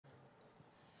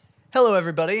Hello,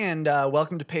 everybody, and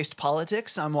welcome to Paste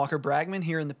Politics. I'm Walker Bragman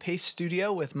here in the Paste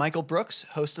studio with Michael Brooks,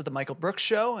 host of The Michael Brooks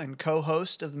Show and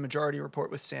co-host of The Majority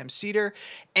Report with Sam Cedar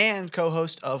and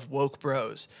co-host of Woke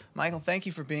Bros. Michael, thank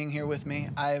you for being here with me.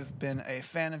 I've been a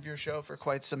fan of your show for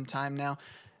quite some time now.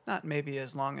 Not maybe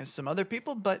as long as some other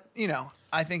people, but,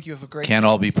 I think you have a great... Can't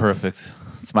all be perfect.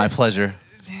 It's my pleasure.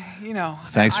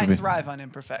 Thanks for I thrive on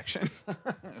imperfection.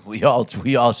 We all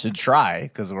should try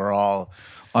because we're all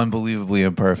unbelievably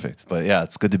imperfect. But yeah,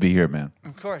 it's good to be here, man.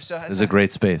 Of course. This is a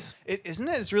great space. Isn't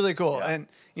it? It's really cool. Yeah.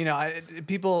 And,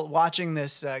 people watching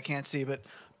this can't see, but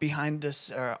behind us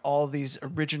are all these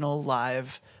original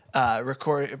live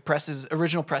original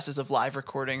presses of live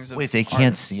recordings of Wait, they can't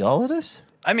artists. see all of this?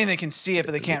 I mean, they can see it,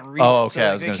 but they can't read Oh, it. okay, So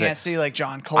I was they gonna can't say, see like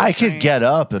John Coltrane. I could get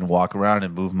up and walk around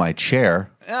and move my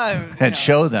chair and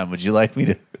show them. Would you like me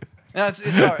to? No, it's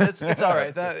all right. It's all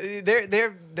right.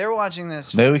 They're watching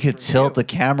this. Maybe we could tilt the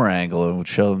camera angle and we'd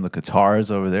show them the guitars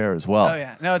over there as well. Oh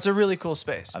yeah, no, it's a really cool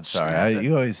space. I'm sorry. I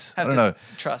don't know.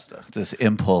 Trust us. This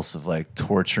impulse of like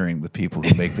torturing the people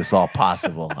who make this all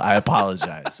possible. I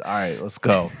apologize. All right, let's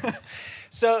go.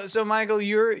 So Michael,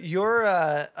 you're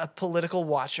a political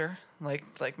watcher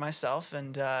like myself,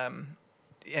 and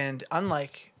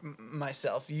unlike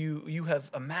myself, you have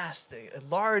amassed a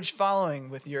large following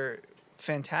with your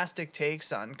fantastic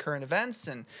takes on current events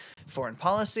and foreign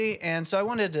policy, and so I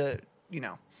wanted to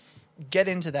get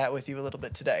into that with you a little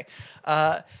bit today,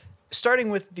 starting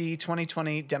with the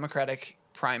 2020 Democratic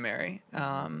primary.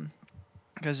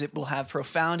 Because it will have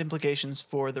profound implications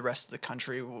for the rest of the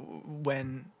country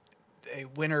when a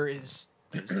winner is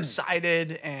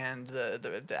decided and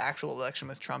the actual election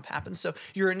with Trump happens. So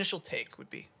your initial take would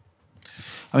be?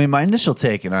 I mean, my initial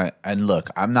take, and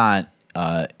look, I'm not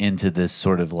into this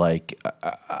sort of like,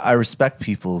 I respect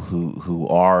people who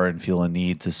are and feel a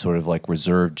need to sort of like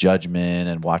reserve judgment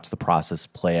and watch the process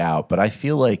play out. But I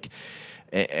feel like,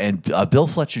 and Bill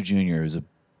Fletcher Jr. is a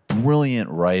brilliant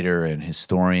writer and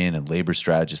historian and labor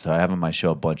strategist that I have on my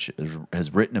show a bunch,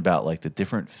 has written about like the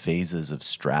different phases of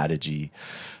strategy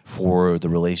for the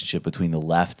relationship between the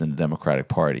left and the Democratic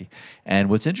Party. And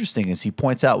what's interesting is he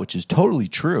points out, which is totally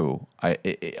true,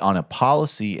 on a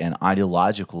policy and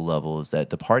ideological level, is that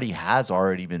the party has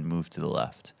already been moved to the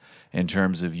left. In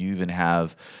terms of, you even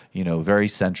have, very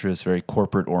centrist, very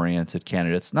corporate-oriented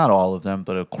candidates, not all of them,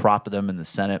 but a crop of them in the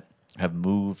Senate have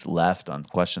moved left on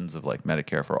questions of like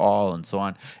Medicare for all and so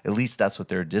on. At least that's what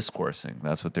they're discoursing.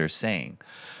 That's what they're saying.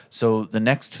 So the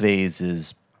next phase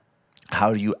is,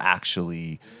 how do you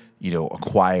actually,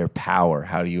 acquire power?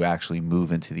 How do you actually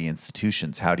move into the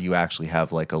institutions? How do you actually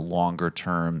have like a longer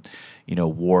term,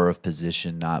 war of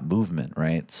position, not movement,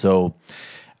 right? So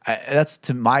that's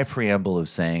to my preamble of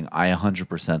saying I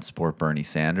 100% support Bernie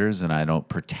Sanders, and I don't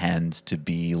pretend to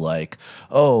be like,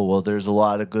 oh, well, there's a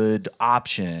lot of good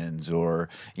options, or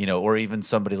or even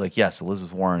somebody like, yes,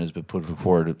 Elizabeth Warren has been put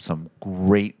forward some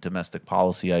great domestic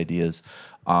policy ideas.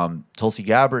 Tulsi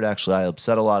Gabbard, actually, I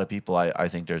upset a lot of people. I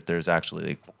think there's actually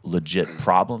like legit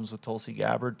problems with Tulsi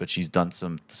Gabbard, but she's done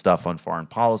some stuff on foreign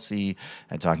policy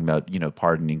and talking about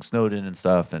pardoning Snowden and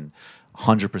stuff, and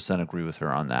 100% agree with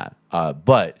her on that.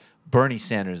 But Bernie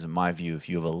Sanders, in my view, if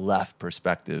you have a left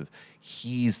perspective,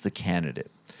 he's the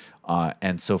candidate.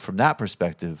 And so from that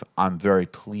perspective, I'm very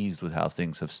pleased with how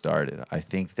things have started. I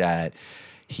think that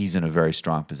he's in a very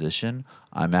strong position.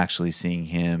 I'm actually seeing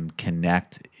him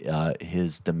connect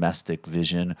his domestic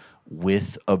vision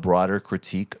with a broader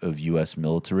critique of U.S.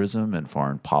 militarism and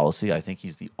foreign policy. I think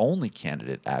he's the only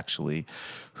candidate, actually,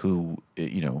 who,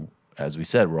 as we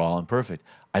said, we're all imperfect.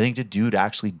 I think the dude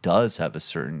actually does have a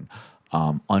certain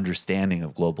understanding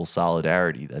of global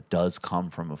solidarity that does come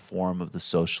from a form of the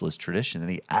socialist tradition that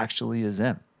he actually is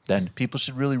in. Then people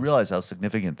should really realize how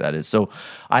significant that is. So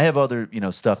I have other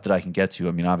stuff that I can get to.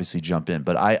 I mean, obviously jump in.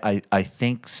 But I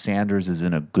think Sanders is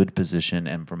in a good position.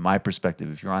 And from my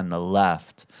perspective, if you're on the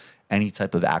left, any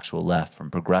type of actual left, from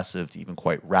progressive to even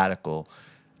quite radical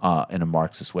in a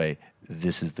Marxist way,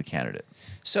 this is the candidate.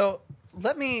 So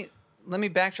let me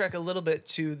backtrack a little bit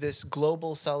to this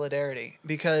global solidarity,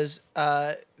 because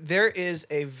there is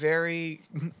a very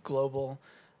global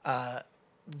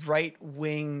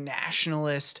right-wing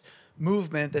nationalist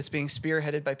movement that's being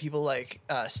spearheaded by people like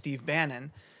Steve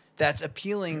Bannon, that's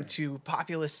appealing to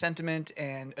populist sentiment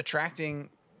and attracting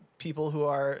people who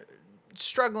are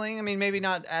struggling. I mean, maybe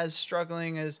not as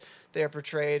struggling as they're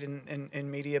portrayed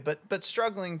in media, but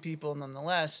struggling people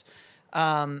nonetheless.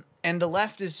 And the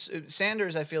left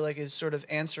Sanders, I feel like, is sort of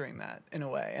answering that in a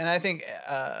way. And I think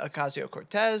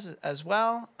Ocasio-Cortez as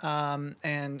well,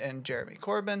 and Jeremy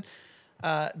Corbyn.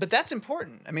 But that's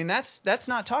important. I mean, that's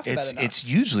not talked about enough. It's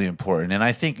hugely important, and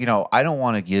I think I don't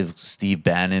want to give Steve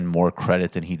Bannon more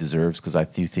credit than he deserves because I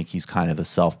do think he's kind of a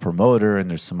self-promoter, and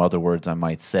there's some other words I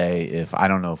might say if I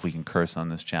don't know if we can curse on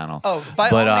this channel. Oh, by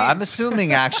but all means. I'm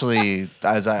assuming actually,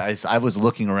 as I was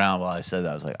looking around while I said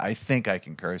that, I was like, I think I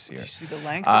can curse here. Do you see the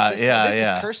length of this? Yeah, This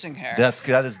yeah. is cursing hair.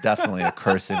 That is definitely a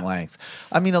cursing length.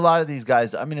 I mean, a lot of these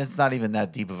guys. I mean, it's not even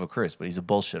that deep of a curse, but he's a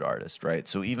bullshit artist, right?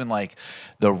 So even like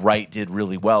the right did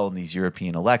really well in these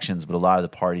European elections, but a lot of the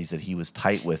parties that he was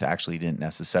tight with actually didn't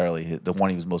necessarily. The one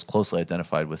he was most closely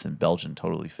identified with in Belgium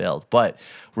totally failed. But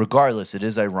regardless, it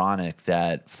is ironic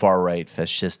that far-right,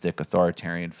 fascistic,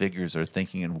 authoritarian figures are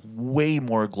thinking in way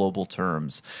more global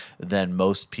terms than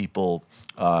most people,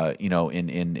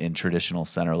 in traditional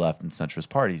center-left and centrist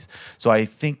parties. So I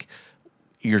think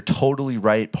you're totally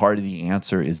right. Part of the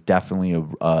answer is definitely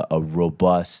a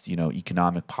robust,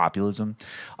 economic populism.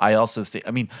 I also think,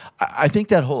 I think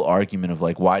that whole argument of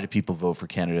like, why do people vote for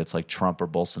candidates like Trump or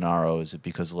Bolsonaro? Is it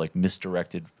because of like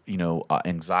misdirected,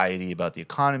 anxiety about the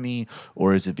economy,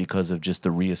 or is it because of just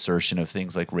the reassertion of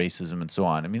things like racism and so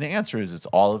on? I mean, the answer is it's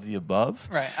all of the above.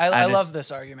 Right. I love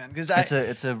this argument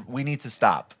because we need to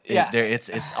stop. Yeah.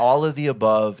 It's all of the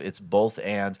above. It's both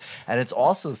and it's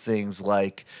also things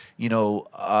like,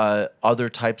 other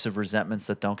types of resentments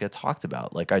that don't get talked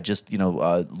about. Like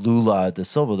Lula da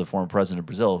Silva, the former president of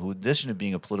Brazil, who in addition to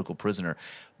being a political prisoner,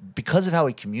 because of how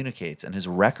he communicates and his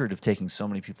record of taking so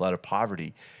many people out of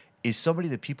poverty, is somebody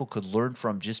that people could learn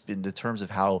from just in the terms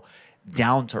of how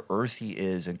down to earth he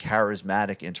is and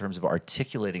charismatic in terms of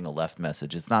articulating a left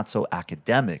message. It's not so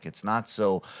academic. It's not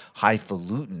so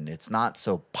highfalutin. It's not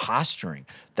so posturing.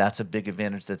 That's a big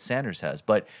advantage that Sanders has.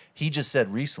 But he just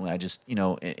said recently,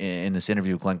 in this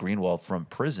interview with Glenn Greenwald from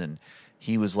prison,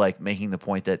 he was like making the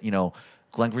point that,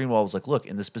 Glenn Greenwald was like, look,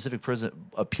 in the specific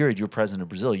period you're president of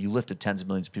Brazil, you lifted tens of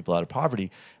millions of people out of poverty,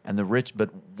 and the rich, but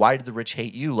why did the rich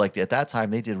hate you? Like at that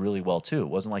time, they did really well too. It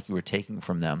wasn't like you were taking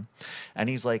from them. And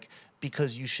he's like,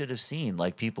 because you should have seen,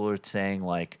 like people are saying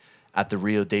like at the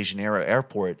Rio de Janeiro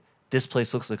airport, this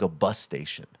place looks like a bus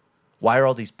station. Why are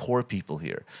all these poor people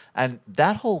here? And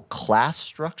that whole class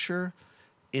structure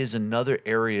is another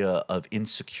area of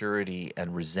insecurity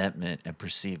and resentment and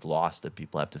perceived loss that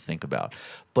people have to think about.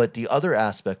 But the other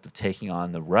aspect of taking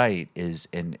on the right is,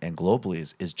 and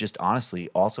globally, is just honestly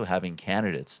also having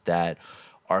candidates that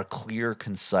are clear,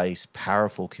 concise,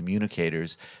 powerful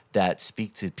communicators that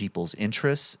speak to people's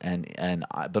interests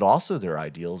but also their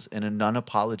ideals in a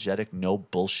non-apologetic, no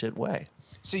bullshit way.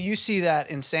 So you see that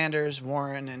in Sanders,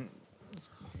 Warren, and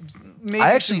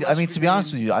maybe to be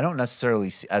honest with you, I don't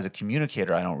necessarily see, as a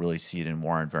communicator, I don't really see it in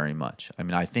Warren very much. I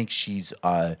mean, I think she's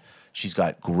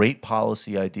got great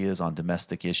policy ideas on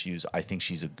domestic issues. I think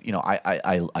she's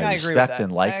I respect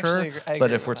and like her.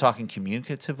 But if we're talking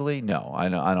communicatively, no, I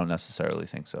don't necessarily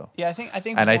think so. Yeah, I think,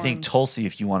 and I think Tulsi,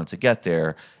 if you wanted to get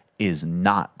there, is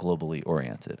not globally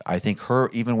oriented. I think her,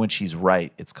 even when she's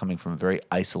right, it's coming from a very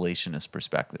isolationist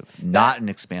perspective, not an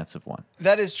expansive one.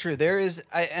 That is true. There is,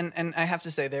 and I have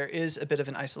to say, there is a bit of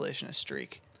an isolationist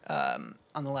streak on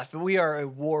the left. But we are a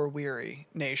war-weary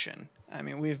nation. I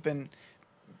mean, we've been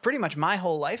pretty much my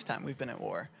whole lifetime we've been at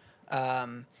war,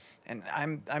 and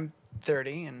I'm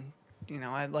 30, and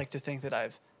I'd like to think that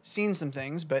I've seen some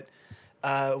things, but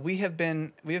we have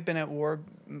been at war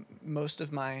most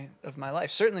of my life,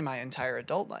 certainly my entire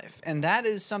adult life, and that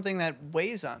is something that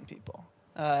weighs on people.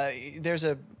 There's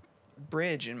a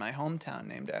bridge in my hometown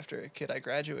named after a kid I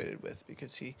graduated with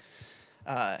because he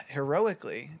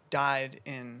heroically died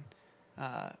in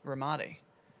Ramadi.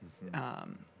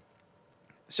 Mm-hmm.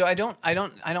 So I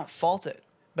don't fault it,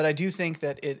 but I do think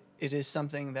that it is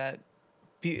something that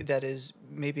is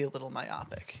maybe a little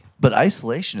myopic. But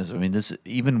isolationism, I mean, this,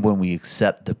 even when we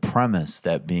accept the premise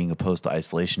that being opposed to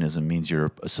isolationism means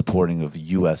you're supporting of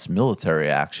U.S. military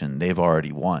action, they've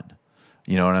already won.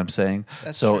 You know what I'm saying?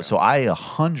 That's true. So I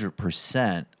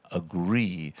 100%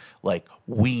 agree. Like,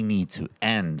 we need to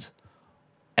end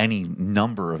any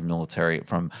number of military,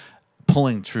 from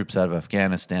pulling troops out of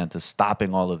Afghanistan to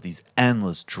stopping all of these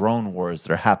endless drone wars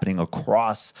that are happening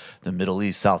across the Middle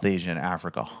East, South Asia, and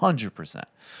Africa, 100%.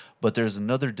 But there's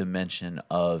another dimension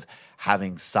of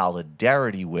having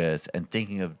solidarity with and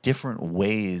thinking of different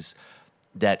ways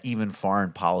that even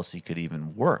foreign policy could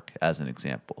even work, as an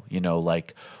example.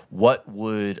 Like, what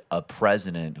would a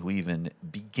president who even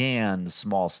began the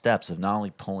small steps of not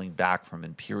only pulling back from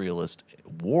imperialist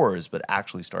wars, but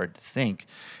actually started to think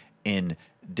in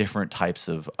different types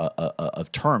of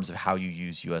terms of how you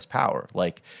use U.S. power?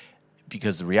 Like,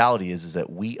 because the reality is that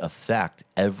we affect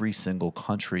every single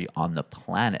country on the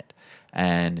planet.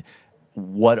 And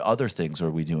what other things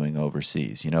are we doing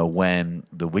overseas? You know, when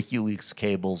the WikiLeaks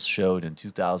cables showed in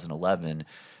 2011,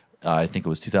 I think it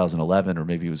was 2011 or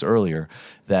maybe it was earlier,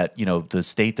 that, you know,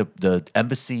 the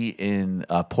embassy in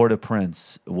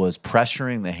Port-au-Prince was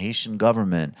pressuring the Haitian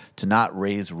government to not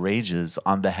raise wages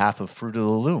on behalf of Fruit of the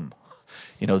Loom.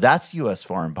 You know, that's U.S.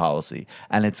 foreign policy,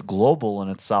 and it's global in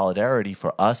its solidarity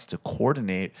for us to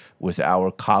coordinate with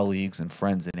our colleagues and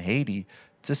friends in Haiti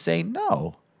to say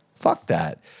no, fuck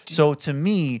that. So to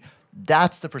me,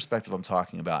 that's the perspective I'm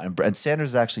talking about, and Sanders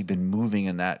has actually been moving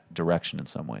in that direction in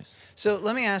some ways. So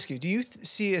let me ask you: do you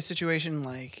see a situation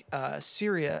like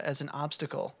Syria as an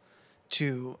obstacle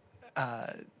to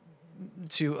a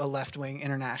left-wing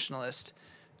internationalist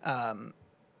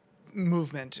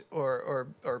movement or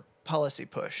policy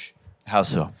push? How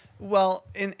so? Well,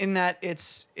 in that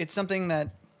it's something that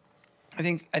I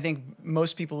think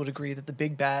most people would agree that the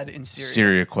big bad in Syria.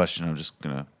 Syria question. I'm just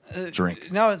gonna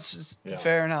drink. No, it's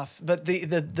fair enough. But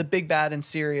the big bad in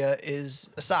Syria is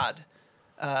Assad,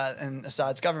 and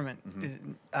Assad's government,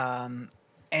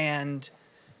 and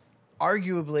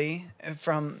arguably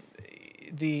from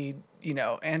the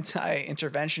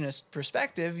anti-interventionist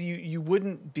perspective, you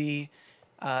wouldn't be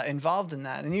involved in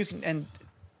that, and you can and.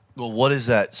 Well, what is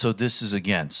that? So this is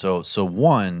again. So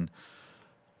one.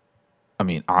 I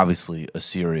mean, obviously,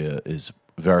 Assyria is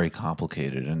very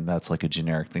complicated, and that's like a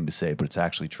generic thing to say, but it's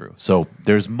actually true. So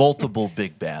there's multiple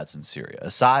big bads in Syria.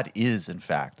 Assad is, in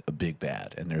fact, a big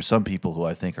bad, and there's some people who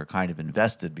I think are kind of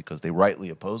invested because they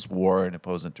rightly oppose war and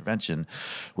oppose intervention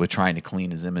with trying to clean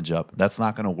his image up. That's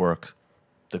not going to work.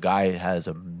 The guy has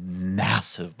a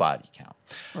massive body count,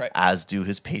 right? As do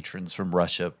his patrons from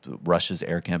Russia. Russia's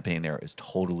air campaign there is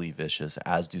totally vicious,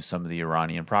 as do some of the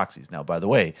Iranian proxies. Now, by the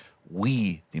way,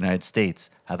 we, the United States,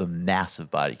 have a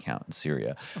massive body count in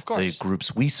Syria. Of course. The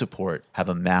groups we support have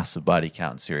a massive body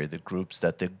count in Syria. The groups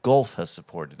that the Gulf has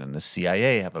supported and the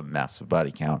CIA have a massive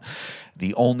body count.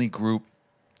 The only group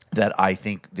that I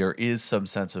think there is some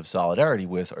sense of solidarity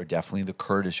with are definitely the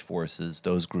Kurdish forces.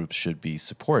 Those groups should be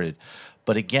supported.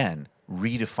 But again,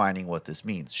 redefining what this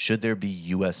means. Should there be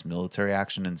U.S. military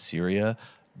action in Syria?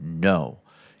 No.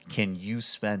 Can you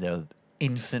spend an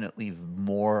infinitely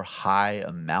more high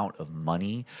amount of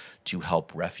money to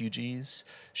help refugees?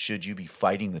 Should you be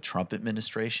fighting the Trump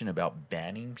administration about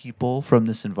banning people from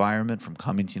this environment from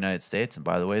coming to the United States? And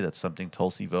by the way, that's something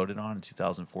Tulsi voted on in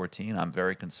 2014. I'm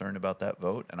very concerned about that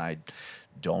vote, and I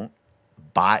don't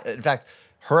buy. In fact,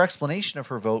 her explanation of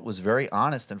her vote was very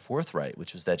honest and forthright,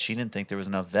 which was that she didn't think there was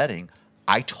enough vetting.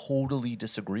 I totally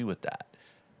disagree with that.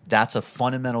 That's a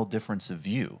fundamental difference of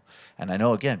view. And I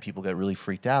know, again, people get really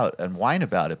freaked out and whine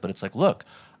about it, but it's like, look,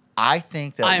 I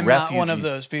think that I'm refugees, not one of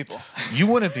those people. You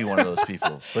wouldn't be one of those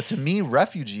people. But to me,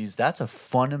 refugees, that's a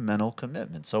fundamental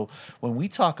commitment. So when we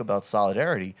talk about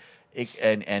solidarity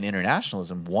and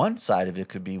internationalism, one side of it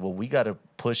could be, well, we got to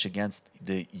push against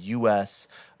the U.S.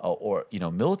 Or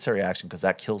military action because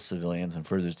that kills civilians and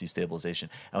furthers destabilization.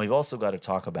 And we've also got to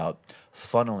talk about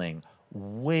funneling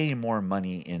way more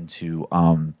money into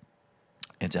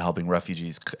helping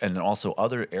refugees and also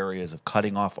other areas of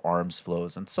cutting off arms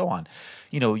flows and so on.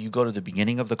 You go to the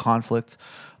beginning of the conflict,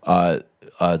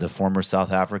 the former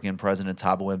South African president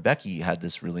Thabo Mbeki had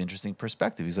this really interesting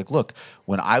perspective. He's like, look,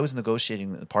 when I was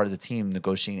negotiating, part of the team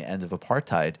negotiating the end of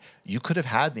apartheid, you could have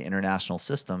had the international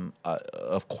system.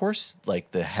 Of course,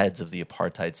 like the heads of the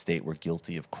apartheid state were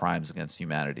guilty of crimes against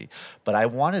humanity, but I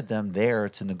wanted them there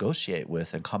to negotiate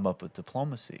with and come up with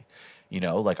diplomacy. I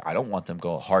don't want them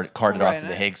carted off to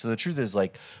The Hague. So the truth is,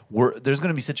 like, there's going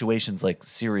to be situations like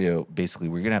Syria, basically,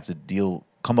 we're going to have to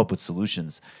come up with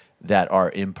solutions that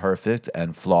are imperfect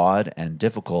and flawed and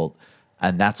difficult.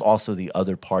 And that's also the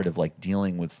other part of like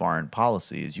dealing with foreign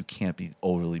policy is you can't be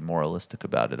overly moralistic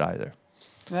about it either.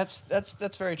 That's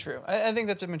very true. I think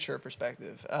that's a mature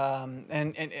perspective.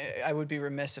 And I would be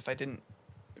remiss if I didn't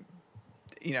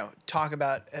talk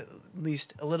about at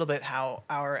least a little bit how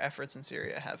our efforts in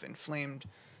Syria have inflamed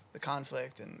the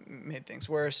conflict and made things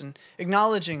worse, and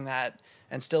acknowledging that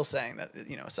and still saying that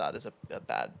Assad is a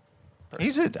bad person.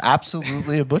 He's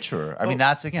absolutely a butcherer. I mean,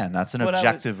 that's an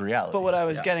objective reality. But what I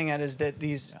was getting at is that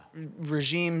these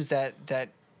regimes that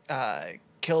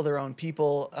kill their own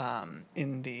people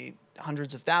in the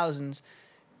hundreds of thousands,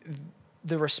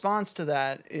 the response to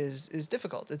that is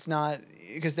difficult. It's not,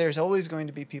 because there's always going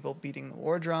to be people beating the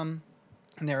war drum,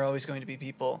 and there are always going to be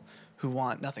people who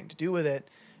want nothing to do with it.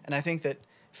 And I think that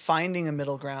finding a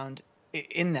middle ground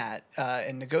in that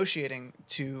and negotiating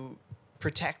to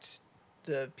protect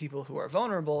the people who are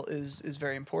vulnerable is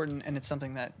very important, and it's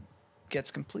something that gets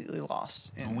completely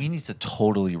lost. We need to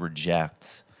totally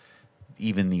reject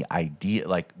even the idea,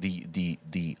 like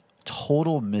the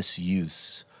total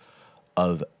misuse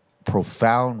of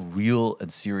profound, real,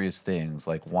 and serious things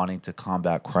like wanting to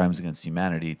combat crimes against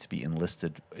humanity to be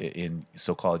enlisted in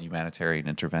so-called humanitarian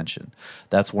intervention.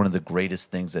 That's one of the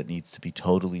greatest things that needs to be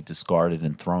totally discarded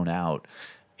and thrown out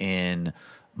in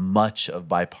much of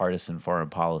bipartisan foreign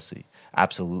policy.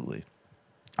 Absolutely.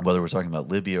 Whether we're talking about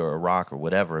Libya or Iraq or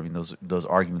whatever, I mean, those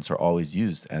arguments are always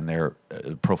used, and they're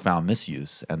profound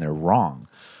misuse, and they're wrong.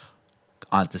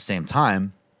 At the same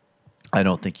time, I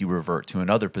don't think you revert to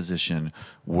another position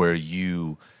where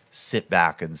you sit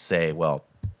back and say, well,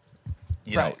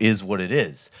 you know, is what it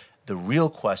is. The real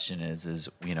question is,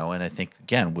 you know, and I think,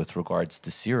 again, with regards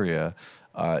to Syria,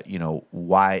 you know,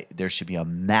 why there should be a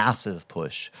massive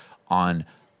push on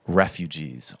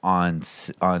refugees, on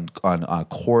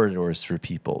corridors for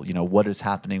people. You know, what is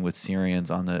happening with Syrians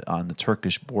on the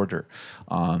Turkish border?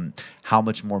 How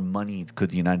much more money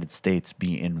could the United States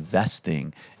be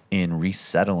investing in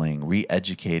resettling,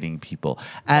 re-educating people?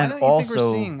 And think we're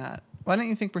seeing that? Why don't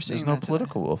you think we're seeing that? There's no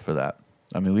political will for that.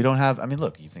 I mean, we don't have. I mean,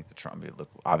 look, you think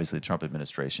obviously the Trump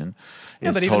administration.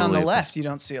 Yeah, but even on the left, you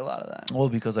don't see a lot of that. Well,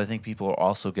 because I think people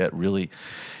also get really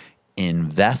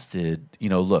invested. You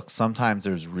know, look, sometimes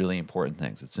there's really important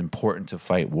things. It's important to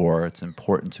fight war. It's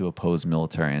important to oppose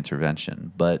military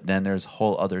intervention. But then there's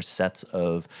whole other sets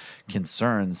of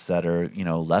concerns that are, you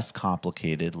know, less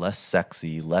complicated, less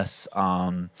sexy, less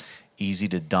easy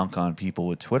to dunk on people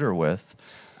with Twitter with.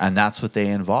 And that's what they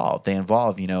involve. They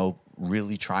involve, you know,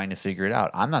 really trying to figure it out.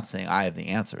 I'm not saying I have the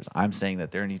answers. I'm saying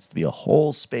that there needs to be a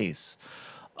whole space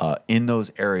in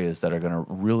those areas that are going to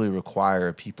really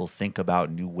require people think about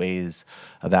new ways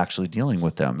of actually dealing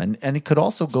with them. And it could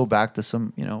also go back to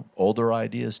some, you know, older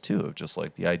ideas too, of just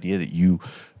like the idea that you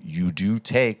do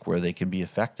take where they can be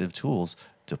effective tools,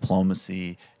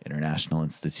 diplomacy, international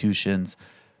institutions,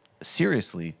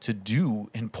 seriously, to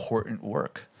do important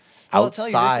work. Well,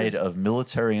 outside of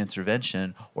military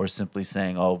intervention or simply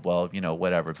saying, oh, well, you know,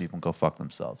 whatever, people can go fuck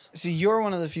themselves. See, you're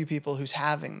one of the few people who's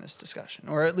having this discussion,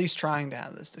 or at least trying to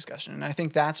have this discussion. And I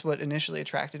think that's what initially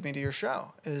attracted me to your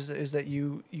show, is that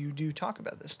you do talk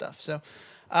about this stuff. So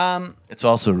it's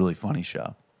also a really funny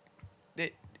show.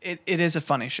 It is a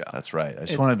funny show. That's right. I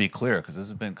just want to be clear because this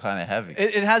has been kind of heavy.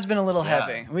 It has been a little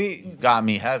heavy. You got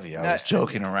me heavy. I was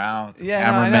joking around. Yeah,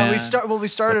 no, I know. We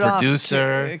started off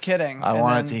kidding. I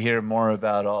wanted to hear more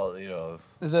about all, you know,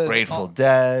 Grateful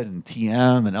Dead and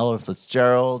TM and Ella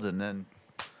Fitzgerald, and then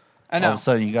I know. all of a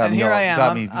sudden you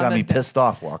got me pissed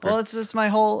off, Walker. Well, it's my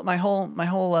whole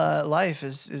life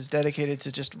is dedicated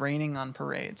to just raining on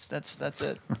parades. That's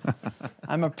it.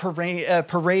 I'm a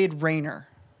parade rainer.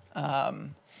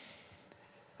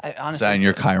 I honestly, is that in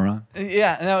your Chiron?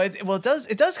 Yeah, no. It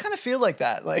does kind of feel like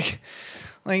that. Like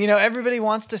you know, everybody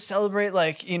wants to celebrate.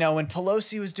 Like, you know, when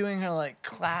Pelosi was doing her like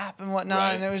clap and whatnot,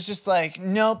 right. And it was just like,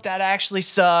 nope, that actually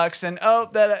sucks. And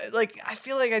I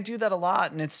feel like I do that a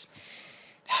lot, and it's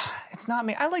not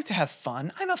me. I like to have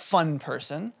fun. I'm a fun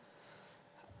person.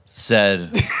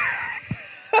 Said.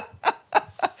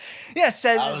 Yeah,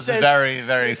 said very,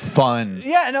 very fun.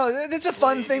 Yeah, no, it's a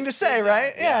fun thing to say,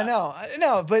 right? Yeah,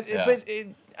 no, but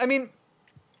I mean,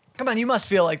 come on, you must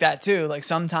feel like that too. Like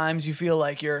sometimes you feel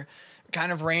like you're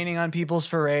kind of raining on people's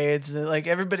parades. Like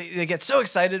they get so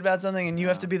excited about something, and you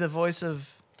have to be the voice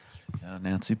of. Yeah,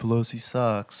 Nancy Pelosi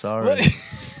sucks. Sorry.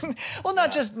 Well,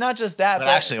 not just that, but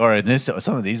actually, or in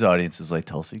some of these audiences, like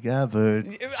Tulsi Gabbard.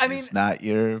 I mean, it's not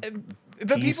your.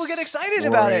 But people get excited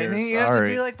about it, and you have to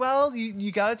be like, well,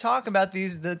 you got to talk about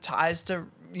the ties to,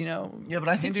 you know. Yeah, but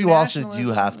I think you also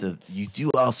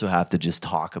have to just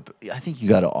talk about. I think you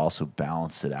got to also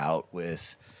balance it out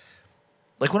with,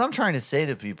 like, what I'm trying to say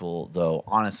to people, though.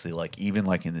 Honestly, like even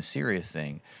like in the Syria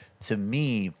thing, to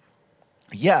me.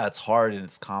 Yeah, it's hard and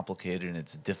it's complicated and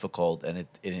it's difficult, and it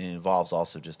involves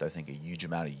also just, I think, a huge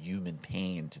amount of human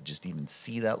pain to just even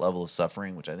see that level of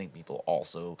suffering, which I think people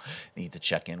also need to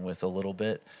check in with a little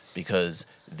bit, because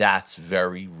that's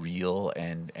very real,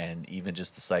 and even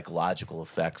just the psychological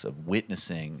effects of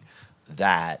witnessing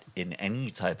that in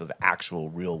any type of actual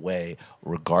real way,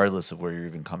 regardless of where you're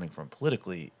even coming from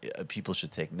politically, people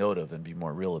should take note of and be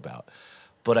more real about.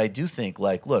 But I do think,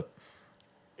 like, look,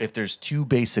 if there's two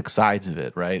basic sides of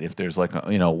it, right? If there's like,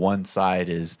 you know, one side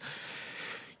is,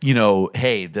 you know,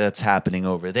 hey, that's happening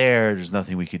over there. There's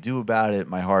nothing we could do about it.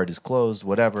 My heart is closed,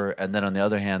 whatever. And then on the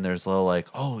other hand, there's a little like,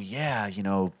 oh yeah, you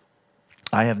know,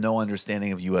 I have no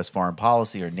understanding of U.S. foreign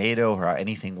policy or NATO or how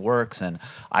anything works. And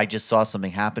I just saw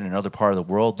something happen in another part of the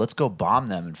world. Let's go bomb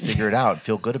them and figure it out and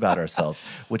feel good about ourselves,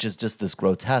 which is just this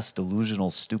grotesque,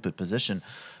 delusional, stupid position.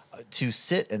 To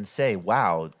sit and say,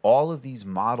 wow, all of these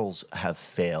models have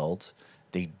failed.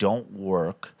 They don't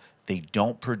work. They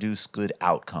don't produce good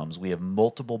outcomes. We have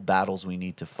multiple battles we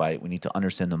need to fight. We need to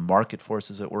understand the market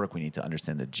forces at work. We need to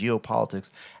understand the geopolitics.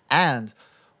 And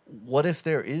what if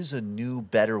there is a new,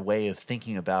 better way of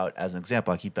thinking about, as an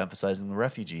example, I keep emphasizing the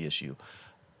refugee issue.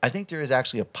 I think there is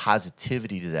actually a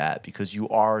positivity to that, because you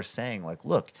are saying, like,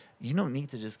 look, you don't need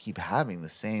to just keep having the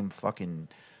same fucking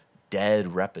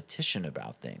dead repetition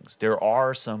about things. There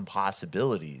are some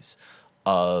possibilities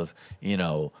of,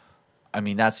 I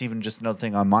mean, that's even just another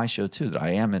thing on my show too that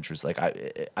I am interested. Like,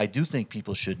 I do think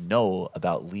people should know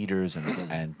about leaders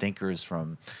and thinkers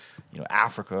from,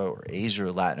 Africa or Asia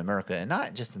or Latin America, and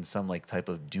not just in some like type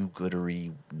of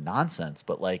do-goodery nonsense,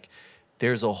 but like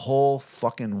there's a whole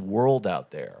fucking world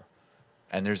out there,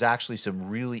 and there's actually some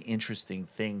really interesting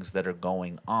things that are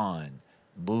going on,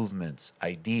 movements,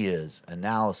 ideas,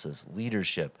 analysis,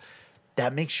 leadership,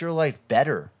 that makes your life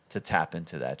better to tap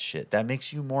into that shit. That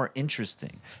makes you more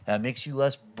interesting. That makes you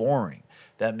less boring.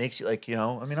 That makes you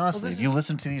honestly, if you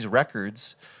listen to these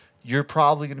records, you're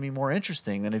probably going to be more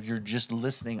interesting than if you're just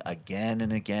listening again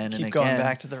and again and again. Keep going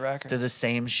back to the records. To the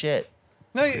same shit.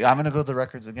 No, I'm going to go to the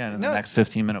records again in the next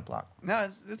 15-minute block. No,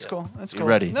 it's cool. That's cool. You're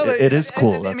ready. No, it is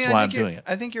cool. That's why I'm doing it.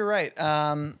 I think you're right.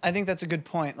 I think that's a good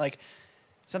point. Like,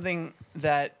 something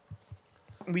that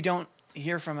we don't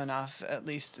hear from enough, at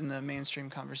least in the mainstream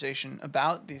conversation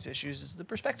about these issues, is the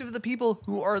perspective of the people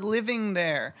who are living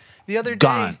there. The other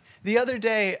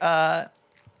day, a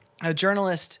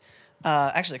journalist,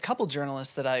 actually a couple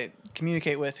journalists that I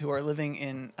communicate with who are living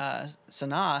in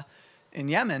Sana'a in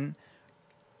Yemen,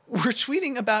 were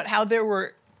tweeting about how there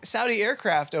were Saudi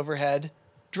aircraft overhead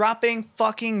dropping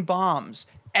fucking bombs.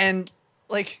 And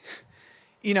like,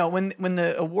 when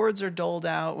the awards are doled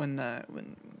out, when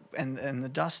the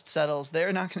dust settles,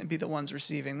 they're not going to be the ones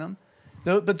receiving them.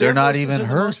 But they're not even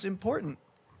heard. Most important.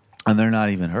 And they're not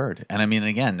even heard. And I mean,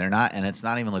 again, they're not, and it's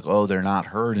not even like, oh, they're not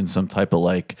heard in some type of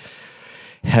like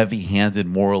heavy-handed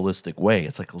moralistic way.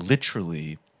 It's like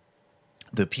literally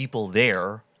the people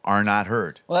there are not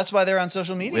heard. Well, that's why they're on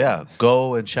social media. Yeah,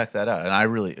 go and check that out.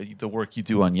 And the work you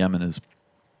do on Yemen is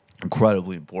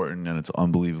incredibly important, and it's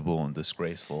unbelievable and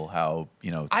disgraceful how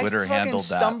Twitter handled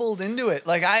that. I stumbled into it.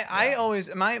 Like I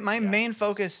always my main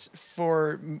focus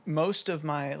for most of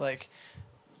my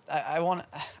I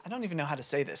don't even know how to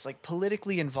say this, like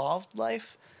politically involved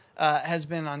life has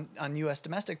been on U.S.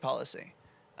 domestic policy.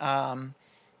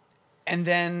 And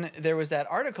then there was that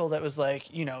article that was like,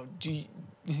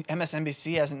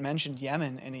 MSNBC hasn't mentioned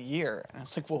Yemen in a year. And I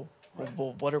was like, well,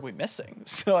 what are we missing?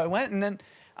 So I went and then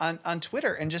on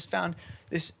Twitter and just found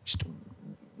this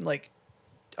like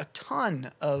a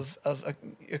ton of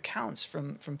accounts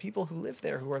from people who live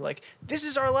there who are like, this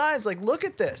is our lives. Like, look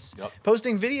at this. Yep.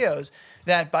 Posting videos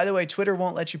that, by the way, Twitter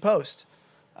won't let you post.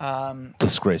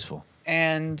 Disgraceful.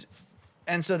 And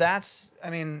so that's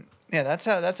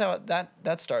how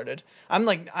that started. I'm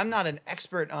not an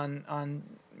expert on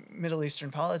Middle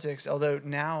Eastern politics, although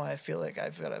now I feel like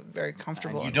I've got a very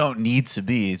comfortable. And you don't need to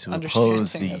be to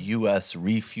oppose the U.S.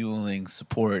 refueling,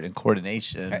 support, and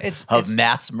coordination of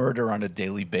mass murder on a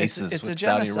daily basis with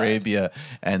Saudi Arabia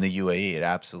and the UAE. It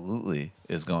absolutely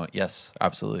is going. Yes,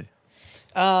 absolutely.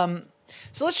 So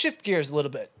let's shift gears a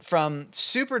little bit from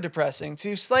super depressing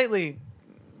to slightly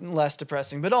less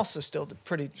depressing, but also still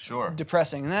pretty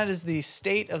depressing, and that is the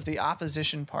state of the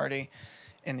opposition party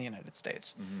in the United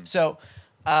States. Mm-hmm. So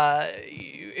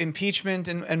impeachment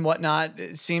and whatnot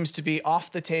seems to be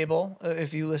off the table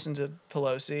if you listen to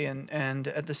Pelosi, and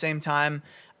at the same time,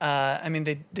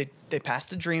 they passed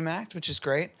the DREAM Act, which is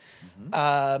great,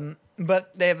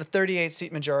 but they have a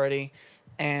 38-seat majority,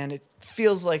 and it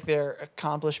feels like their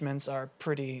accomplishments are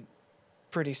pretty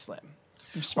slim.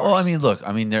 Well, I mean, look,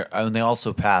 they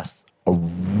also passed a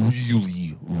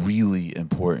really, really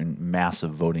important,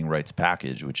 massive voting rights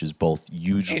package, which is both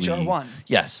hugely... H.R. 1.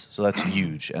 Yes, so that's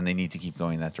huge, and they need to keep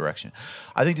going in that direction.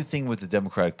 I think the thing with the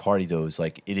Democratic Party, though, is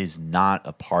like it is not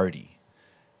a party.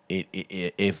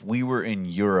 If we were in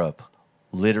Europe,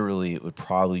 literally, it would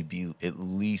probably be at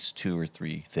least 2 or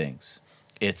 3 things.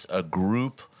 It's a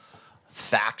group,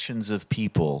 factions of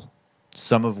people,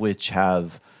 some of which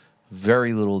have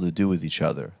very little to do with each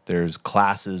other. There's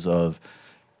classes of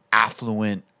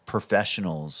affluent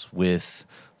professionals with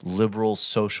liberal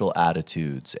social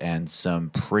attitudes and some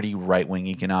pretty right-wing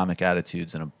economic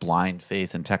attitudes and a blind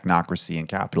faith in technocracy and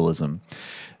capitalism.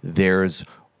 There's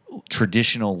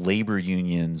traditional labor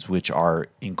unions, which are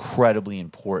incredibly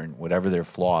important, whatever their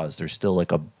flaws. They're still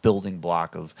like a building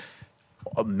block of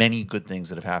many good things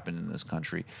that have happened in this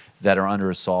country that are under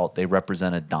assault. They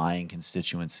represent a dying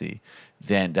constituency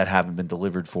that haven't been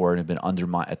delivered for and have been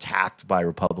attacked by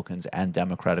Republicans and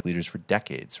Democratic leaders for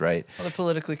decades, right? Well, they're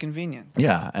politically convenient.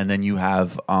 Yeah, and then you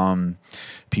have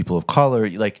people of color,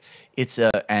 like it's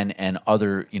and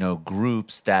other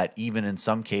groups that even in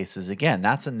some cases, again,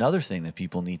 that's another thing that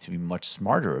people need to be much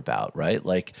smarter about, right?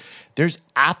 Like, there's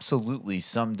absolutely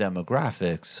some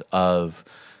demographics of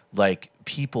like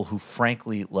people who,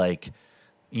 frankly, like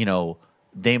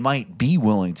they might be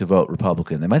willing to vote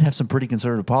Republican. They might have some pretty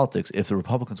conservative politics if the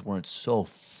Republicans weren't so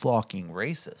fucking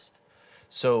racist.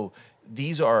 So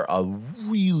these are a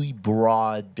really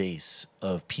broad base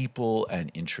of people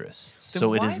and interests.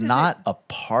 So it is not a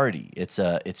party. It's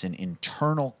an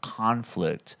internal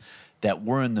conflict that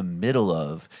we're in the middle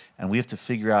of, and we have to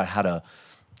figure out how to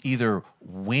either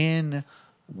win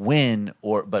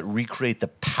but recreate the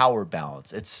power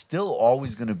balance. It's still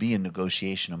always going to be a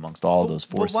negotiation amongst all those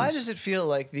forces. But why does it feel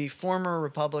like the former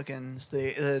Republicans,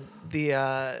 the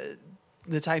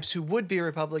types who would be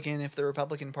Republican if the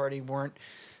Republican Party weren't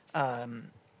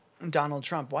Donald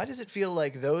Trump, why does it feel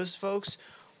like those folks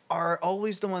are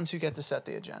always the ones who get to set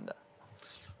the agenda?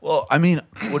 Well, I mean,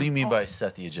 what do you mean by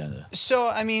set the agenda? So,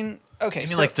 I mean, okay. You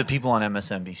mean like the people on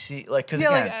MSNBC? Like, cause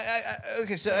yeah, again,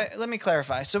 okay, so let me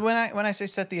clarify. So when I say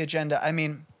set the agenda, I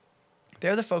mean,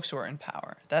 they're the folks who are in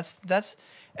power.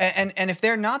 And if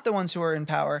they're not the ones who are in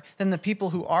power, then the people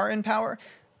who are in power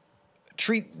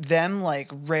treat them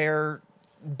like rare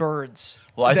birds.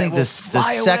 Well, I think the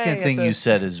second thing you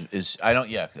said is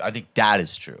I think that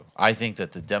is true. I think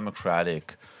that the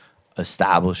Democratic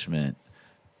establishment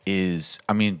is,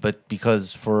 but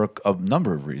because for a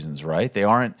number of reasons, right? They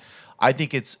aren't, I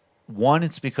think it's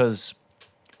because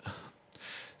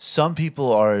some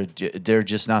people they're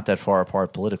just not that far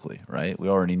apart politically, right? We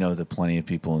already know that plenty of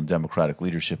people in Democratic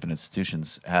leadership and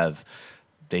institutions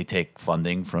they take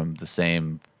funding from the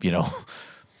same,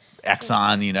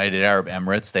 Exxon, the United Arab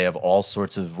Emirates. They have all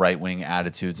sorts of right-wing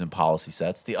attitudes and policy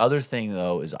sets. The other thing,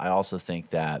 though, is I also think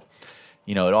that,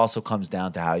 it also comes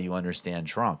down to how you understand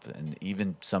Trump. And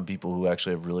even some people who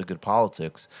actually have really good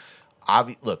politics.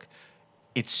 Look,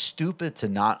 it's stupid to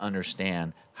not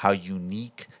understand how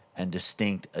unique and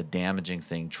distinct a damaging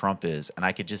thing Trump is. And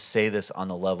I could just say this on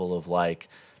the level of, like,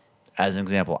 as an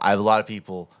example, I have a lot of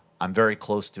people I'm very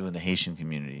close to in the Haitian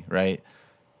community, right?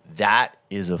 That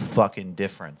is a fucking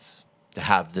difference to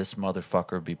have this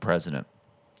motherfucker be president,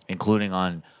 including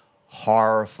on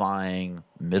horrifying,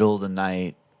 middle of the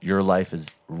night, your life is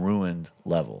ruined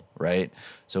level, right?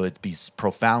 So it'd be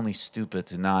profoundly stupid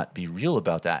to not be real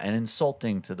about that and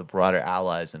insulting to the broader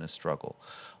allies in a struggle.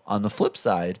 On the flip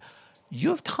side, you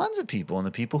have tons of people, and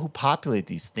the people who populate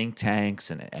these think tanks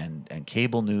and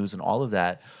cable news and all of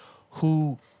that,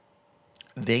 who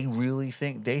they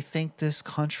think this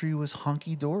country was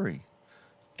hunky-dory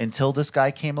until this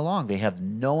guy came along. They have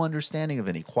no understanding of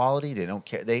inequality. They don't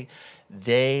care.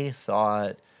 They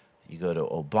thought you go to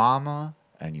Obama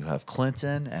and you have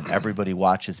Clinton and everybody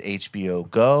watches HBO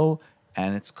Go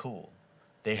and it's cool.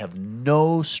 They have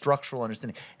no structural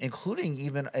understanding, including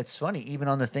even, it's funny, even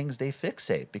on the things they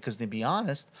fixate. Because to be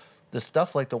honest, the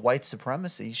stuff like the white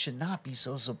supremacy should not be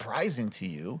so surprising to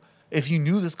you if you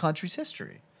knew this country's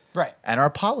history. Right. And our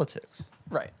politics.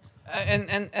 Right.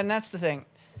 And that's the thing.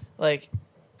 Like,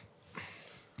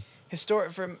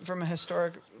 from a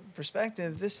historic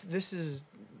perspective, this is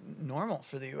normal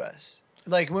for the U.S.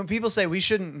 Like, when people say we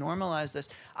shouldn't normalize this,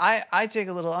 I take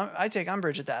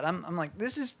umbrage at that. I'm like,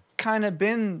 this has kind of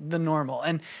been the normal.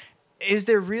 And is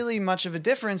there really much of a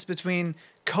difference between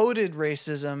coded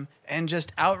racism and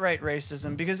just outright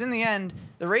racism? Because in the end,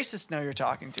 the racists know you're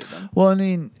talking to them. Well,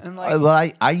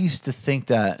 I used to think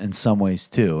that in some ways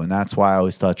too, and that's why I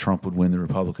always thought Trump would win the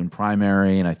Republican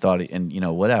primary, and I thought,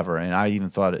 whatever, and I even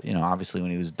thought, obviously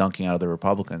when he was dunking out of the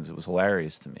Republicans, it was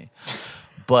hilarious to me.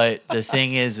 But the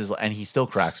thing is, and he still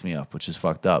cracks me up, which is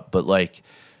fucked up. But like,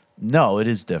 no, it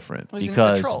is different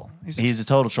because he's a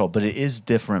total troll. But it is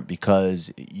different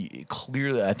because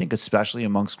clearly, I think, especially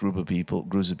amongst groups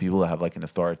of people that have like an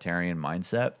authoritarian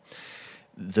mindset,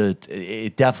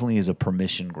 it definitely is a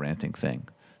permission granting thing.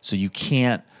 So you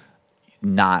can't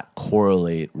not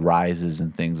correlate rises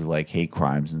and things like hate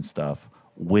crimes and stuff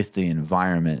with the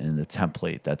environment and the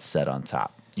template that's set on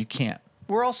top. You can't.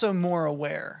 We're also more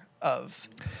aware of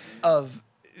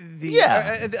the.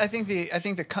 Yeah. I think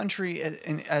the country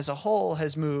as a whole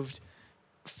has moved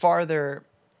farther,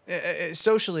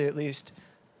 socially at least,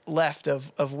 left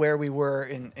of where we were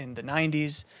in the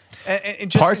 90s.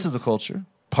 Parts of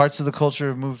the culture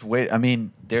have moved way. I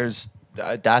mean,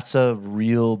 that's a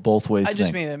real both ways thing. I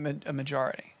just mean a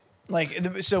majority. Like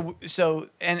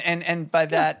and by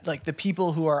that, like the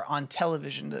people who are on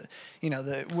television,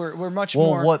 we're much Well,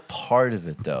 more. what part of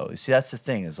it though? See, that's the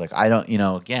thing is like I don't,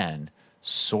 again,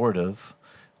 sort of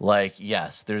like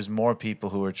yes, there's more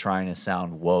people who are trying to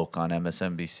sound woke on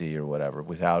MSNBC or whatever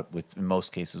with in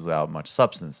most cases without much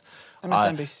substance.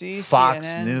 MSNBC, Fox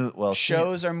CNN, News,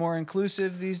 shows are more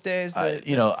inclusive these days.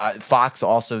 Fox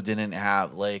also didn't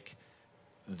have like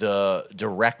the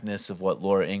directness of what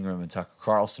Laura Ingraham and Tucker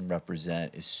Carlson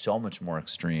represent is so much more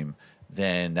extreme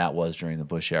than that was during the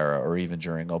Bush era or even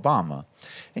during Obama.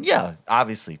 And yeah,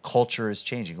 obviously culture is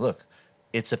changing. Look,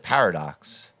 it's a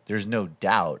paradox. There's no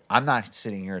doubt. I'm not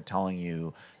sitting here telling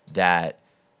you that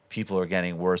people are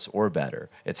getting worse or better.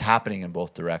 It's happening in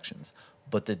both directions.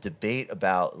 But the debate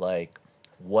about like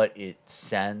what it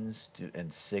sends to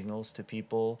and signals to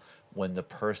people when the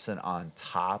person on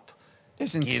top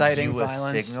is inciting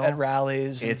violence signal, at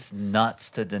rallies. It's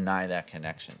nuts to deny that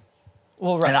connection.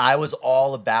 Well, right. And I was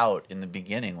all about in the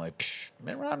beginning, like,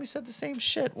 Mitt Romney said the same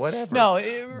shit, whatever. No,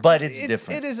 but it's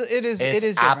different. It is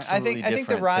different. I think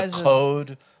the rise of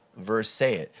code versus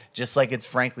say it. Just like it's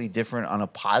frankly different on a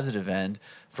positive end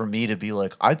for me to be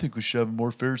like, I think we should have a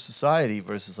more fair society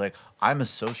versus like, I'm a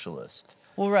socialist.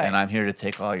 Well, right. And I'm here to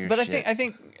take all your shit. But I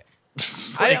think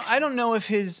I don't know if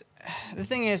the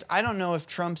thing is, I don't know if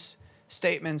Trump's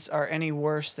statements are any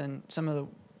worse than some of the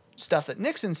stuff that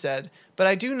Nixon said, but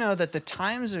I do know that the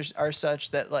times are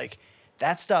such that like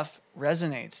that stuff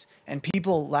resonates and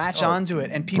people latch onto it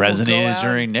and people resonated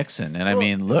during Nixon. And it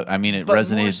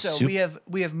resonated super.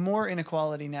 We have more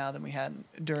inequality now than we had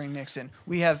during Nixon.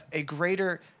 We have a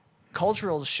greater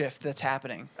cultural shift that's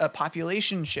happening, a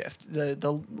population shift.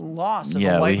 The loss of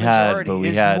a white majority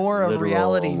is more of a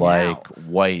reality like now.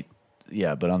 White.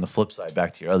 Yeah, but on the flip side,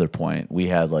 back to your other point, we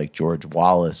had like George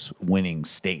Wallace winning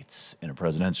states in a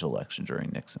presidential election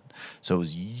during Nixon. So it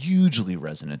was hugely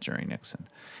resonant during Nixon.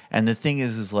 And the thing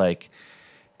is like,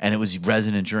 and it was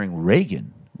resonant during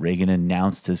Reagan. Reagan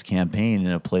announced his campaign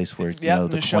in a place where,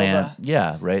 the Klan.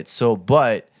 Yeah, right. So,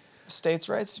 but. States'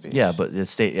 rights speech. Yeah, but the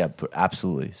state, yeah,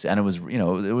 absolutely. And it was,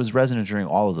 it was resonant during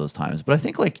all of those times. But I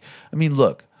think look,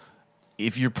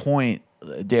 if your point,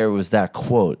 there was that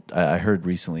quote I heard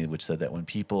recently which said that when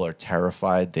people are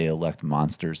terrified, they elect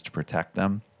monsters to protect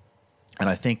them. And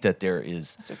I think that there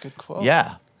is... That's a good quote.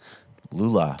 Yeah.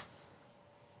 Lula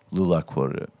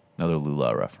quoted it. Another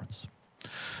Lula reference.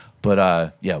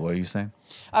 But, yeah, what are you saying?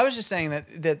 I was just saying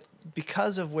that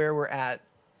because of where we're at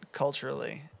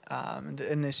culturally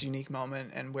in this unique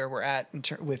moment and where we're at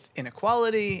with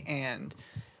inequality and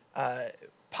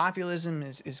populism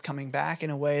is coming back in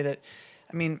a way that...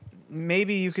 I mean,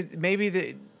 maybe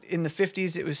in the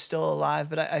 50s it was still alive,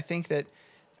 but I think that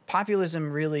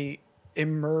populism really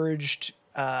emerged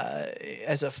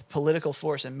as a political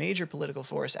force, a major political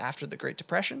force after the Great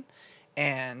Depression,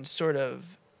 and sort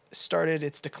of started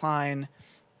its decline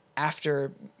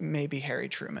after maybe Harry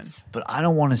Truman. But I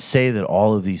don't want to say that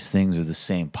all of these things are the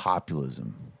same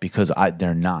populism because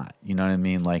they're not. You know what I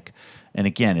mean? Like, and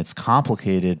again, it's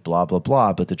complicated, blah, blah,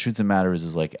 blah. But the truth of the matter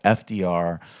is like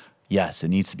FDR. Yes, it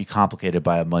needs to be complicated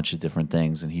by a bunch of different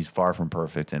things, and he's far from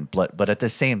perfect. But at the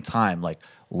same time, like,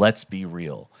 let's be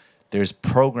real. There's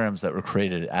programs that were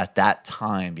created at that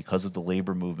time because of the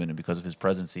labor movement and because of his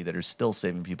presidency that are still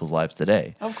saving people's lives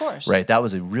today. Of course. Right? That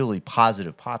was a really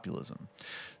positive populism.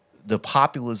 The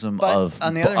populism but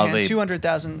on the other hand,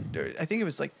 200,000, I think it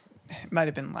was like, it might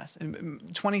have been less,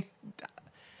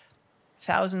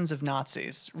 20,000 of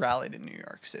Nazis rallied in New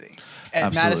York City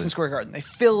at Madison Square Garden. They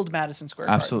filled Madison Square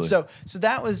Garden. So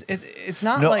that was it. It's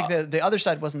not like the other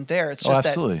side wasn't there. It's just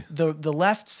that the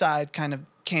left side kind of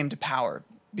came to power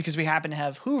because we happened to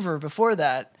have Hoover before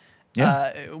that,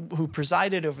 who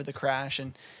presided over the crash,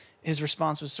 and his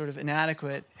response was sort of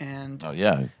inadequate. And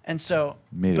and so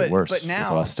made it worse. But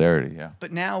now with austerity. Yeah.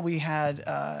 But now we had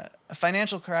a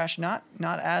financial crash, not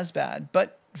as bad,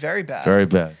 but very bad. Very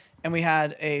bad. And we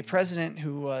had a president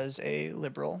who was a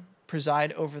liberal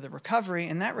preside over the recovery,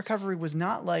 and that recovery was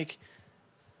not like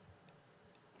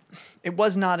it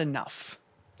was not enough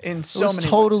in so many ways. It was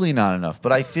totally not enough.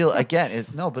 But I feel again,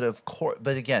 but of course,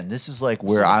 but again, this is like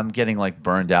where I'm getting like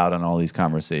burned out on all these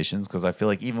conversations because I feel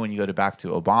like even when you go back to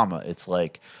Obama, it's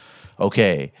like,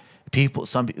 okay,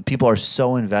 some people are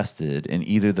so invested in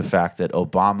either the fact that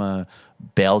Obama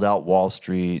bailed out Wall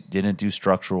Street, didn't do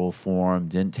structural reform,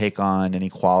 didn't take on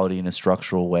inequality in a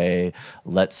structural way,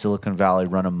 let Silicon Valley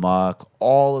run amok,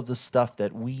 all of the stuff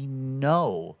that we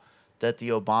know that the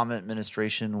Obama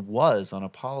administration was on a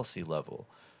policy level.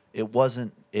 It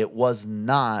was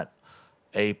not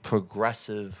a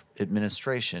progressive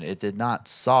administration. It did not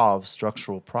solve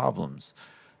structural problems.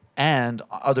 And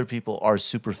other people are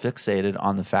super fixated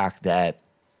on the fact that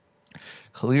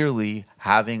clearly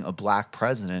having a black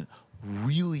president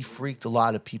really freaked a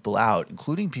lot of people out,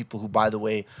 including people who, by the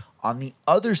way, on the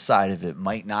other side of it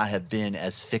might not have been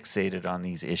as fixated on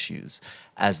these issues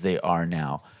as they are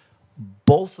now.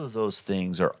 Both of those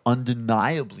things are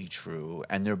undeniably true,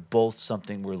 and they're both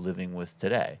something we're living with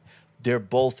today. They're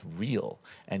both real,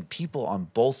 and people on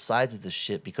both sides of the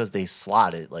shit, because they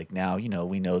slot it, like now,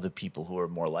 we know the people who are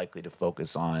more likely to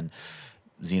focus on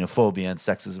xenophobia and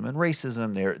sexism and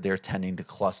racism, they're tending to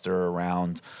cluster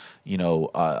around,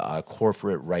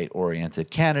 corporate right-oriented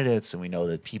candidates, and we know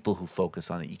that people who focus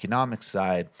on the economic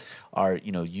side are,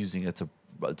 using it to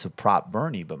prop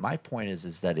Bernie. But my point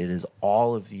is that it is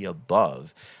all of the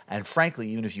above, and frankly,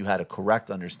 even if you had a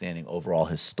correct understanding overall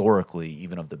historically,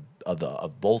 even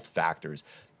of both factors,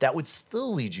 that would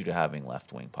still lead you to having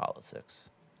left-wing politics.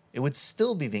 It would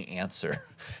still be the answer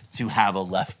to have a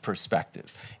left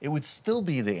perspective. It would still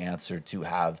be the answer to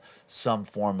have some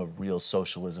form of real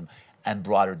socialism and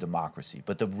broader democracy.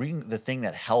 But the thing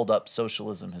that held up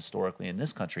socialism historically in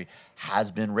this country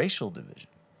has been racial division.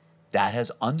 That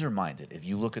has undermined it. If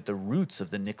you look at the roots of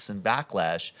the Nixon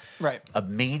backlash, right, a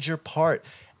major part,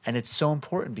 and it's so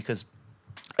important because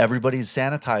everybody's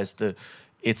sanitized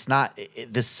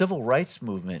the civil rights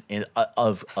movement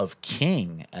of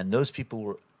King, and those people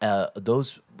were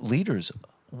those leaders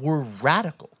were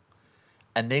radical,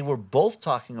 and they were both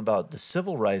talking about the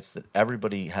civil rights that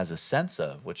everybody has a sense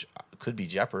of, which could be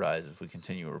jeopardized if we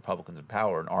continue Republicans in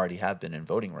power, and already have been in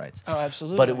voting rights. Oh,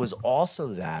 absolutely. But it was also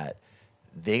that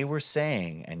they were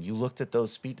saying, and you looked at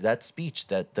that speech,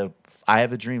 the I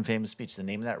Have a Dream famous speech, the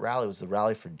name of that rally was the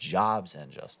Rally for Jobs and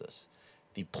Justice.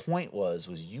 The point was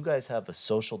you guys have a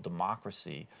social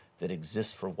democracy that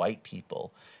exists for white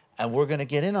people, and we're going to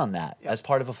get in on that as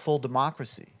part of a full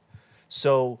democracy.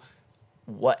 So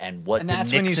and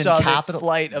that's the when you Nixon saw capital, the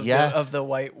flight of the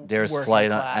white there's working flight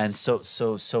class. and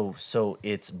so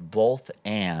it's both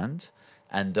and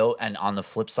on the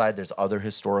flip side, there's other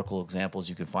historical examples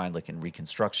you can find, like in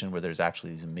Reconstruction, where there's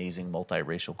actually these amazing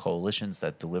multiracial coalitions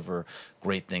that deliver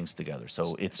great things together.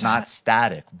 So it's not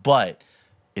static, but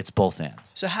it's both and.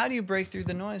 So how do you break through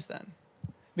the noise then?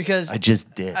 Because I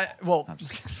just did.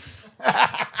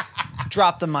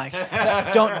 Drop the mic.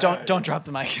 Don't drop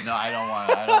the mic. No, I don't want.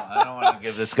 I don't want to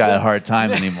give this guy a hard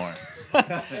time anymore.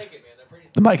 Take it, man.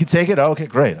 The mic can take it. Oh, okay,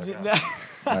 great. Okay.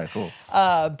 All right, cool.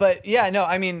 But yeah, no,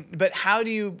 I mean, but how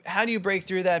do you break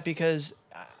through that? Because,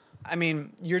 I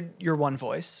mean, you're one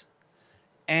voice,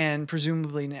 and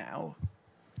presumably now,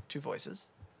 two voices.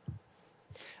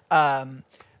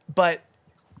 But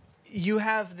you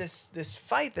have this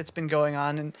fight that's been going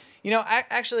on, and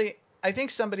actually, I think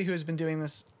somebody who has been doing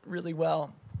this really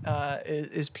well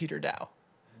is Peter Dow.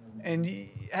 And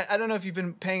I don't know if you've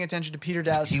been paying attention to Peter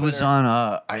Dow's He Twitter. was on.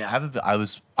 I haven't. I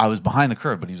was behind the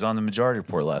curve, but he was on the Majority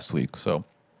Report last week. So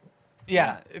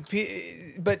yeah,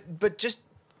 but just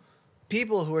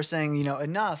people who are saying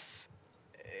enough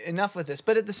with this.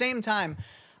 But at the same time,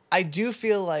 I do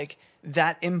feel like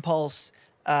that impulse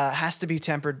has to be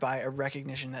tempered by a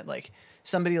recognition that like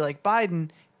somebody like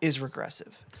Biden is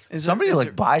regressive. Somebody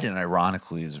like Biden,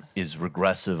 ironically, is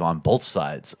regressive on both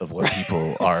sides of what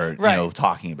people are right.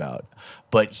 talking about.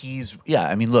 But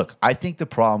I mean, look, I think the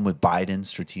problem with Biden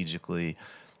strategically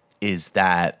is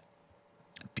that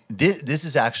this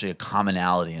is actually a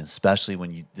commonality, and especially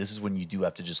when you do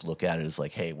have to just look at it as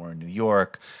like, hey, we're in New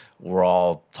York, we're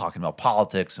all talking about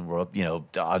politics, and we're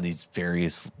on these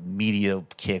various media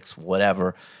kicks,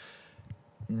 whatever.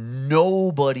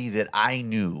 Nobody that I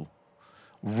knew,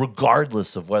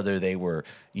 regardless of whether they were,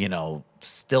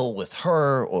 still with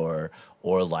her or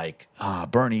like,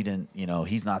 Bernie didn't,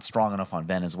 he's not strong enough on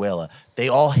Venezuela. They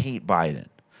all hate Biden,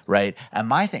 right? And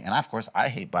my thing, and of course I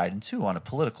hate Biden too on a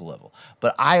political level,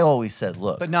 but I always said,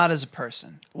 look. But not as a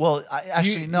person. Well, I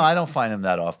don't find him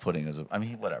that off-putting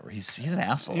whatever. He's an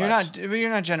asshole. You're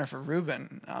not Jennifer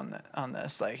Rubin on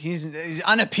this. Like he's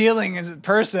unappealing as a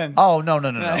person. Oh no!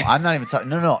 I'm not even talking.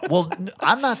 No. Well,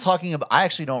 I'm not talking about. I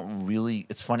actually don't really.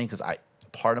 It's funny because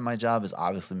part of my job is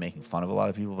obviously making fun of a lot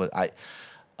of people, but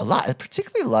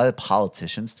particularly a lot of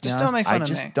politicians. To be honest, don't make fun of me. I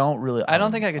just don't really. I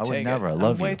don't think I could take never. it. I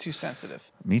love I'm way you. too sensitive.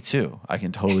 Me too. I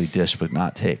can totally dish, but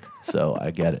not take. So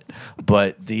I get it.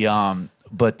 But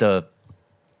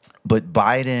But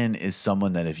Biden is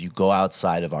someone that if you go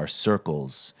outside of our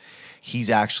circles, he's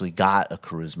actually got a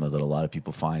charisma that a lot of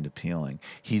people find appealing.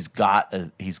 He's got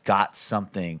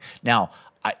something. Now,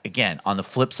 again, on the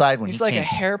flip side, when he's like a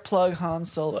hair plug Han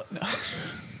Solo. No.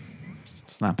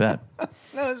 It's not bad.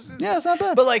 It's not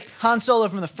bad. But like Han Solo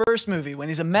from the first movie when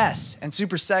he's a mess and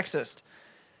super sexist.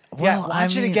 Yeah,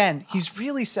 watch it again. He's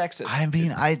really sexist. I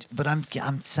mean,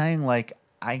 I'm saying like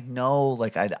I know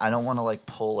like I don't want to like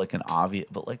pull like an obvious,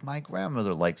 but like my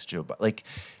grandmother likes Joe Biden. Like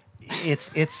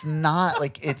it's not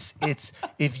like it's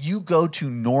if you go to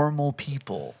normal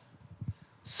people.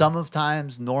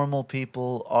 Sometimes normal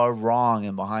people are wrong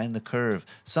and behind the curve.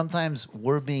 Sometimes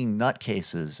we're being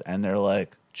nutcases and they're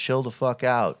like, chill the fuck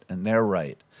out, and they're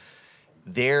right.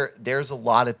 There's a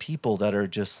lot of people that are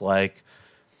just like,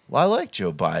 well, I like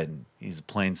Joe Biden. He's a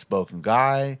plain-spoken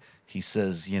guy. He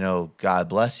says, you know, God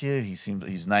bless you.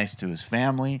 He's nice to his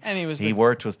family. And he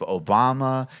worked with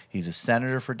Obama. He's a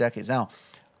senator for decades. Now,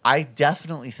 I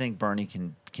definitely think Bernie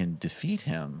can defeat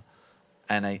him.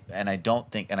 And I don't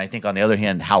think, and I think on the other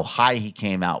hand, how high he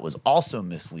came out was also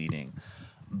misleading.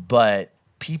 But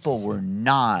people were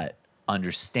not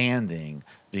understanding,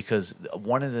 because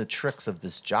one of the tricks of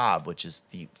this job, which is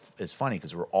funny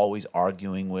because we're always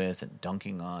arguing with and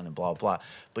dunking on and blah blah,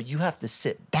 but you have to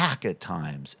sit back at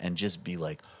times and just be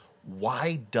like,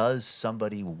 why does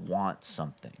somebody want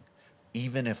something?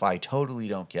 Even if I totally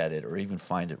don't get it or even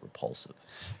find it repulsive.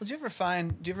 Well, do you ever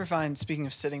find, speaking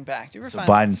of sitting back, do you ever find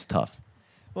Biden's tough.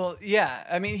 Well, yeah.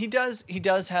 I mean, he does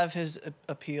have his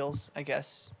appeals, I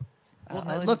guess.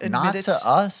 Well, look, not to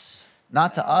us.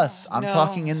 Not to us. I'm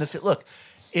talking in the look.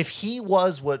 If he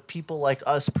was what people like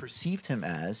us perceived him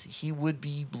as, he would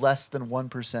be less than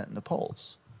 1% in the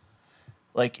polls.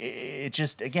 Like it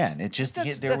just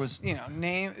there was, you know,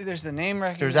 There's the name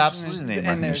recognition. There's absolutely name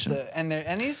recognition.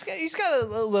 And he's got a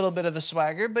little bit of a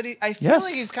swagger, but I feel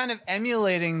like he's kind of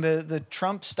emulating the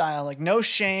Trump style, like no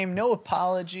shame, no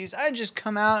apologies. I just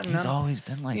come out and he's always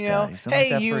been like you know, that. He's been like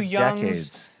that for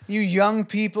decades. You young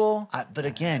people. But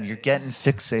again, you're getting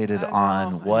fixated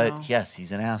on what? Yes,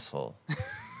 he's an asshole.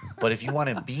 But if you want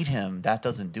to beat him, that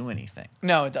doesn't do anything.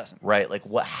 No, it doesn't. Right? Like,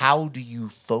 how do you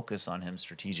focus on him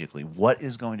strategically? What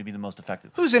is going to be the most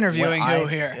effective? Who's interviewing who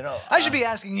here? You know, I should be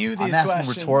asking you these questions. I'm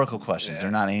asking rhetorical questions. Yeah.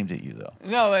 They're not aimed at you, though.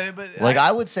 No, but like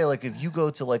I would say, like if you go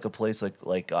to like a place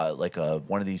like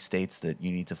one of these states that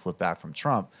you need to flip back from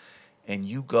Trump, and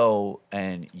you go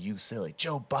and you say like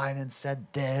Joe Biden said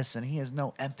this and he has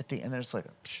no empathy, and they're just like,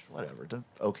 whatever.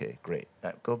 Okay, great.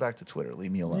 Go back to Twitter.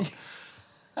 Leave me alone.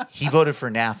 He voted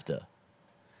for NAFTA.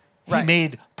 He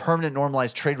made permanent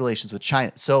normalized trade relations with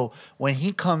China. So when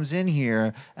he comes in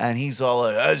here and he's all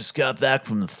like, I just got back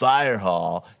from the fire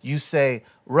hall, you say,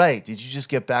 right, did you just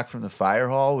get back from the fire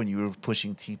hall when you were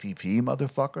pushing TPP,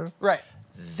 motherfucker? Right.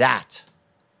 That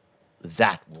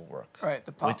will work. Right.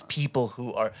 With people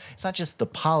who are, it's not just the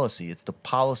policy, it's the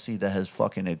policy that has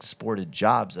fucking exported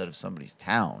jobs out of somebody's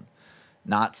town,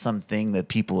 not something that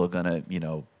people are going to, you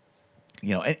know,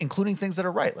 including things that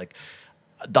are right, like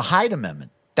the Hyde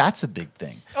Amendment. That's a big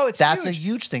thing. Oh, that's a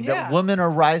huge thing. Yeah. That women are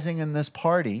rising in this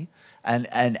party and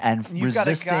you've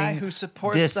resisting got a guy who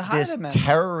supports the Hyde Amendment.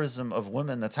 Terrorism of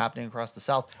women that's happening across the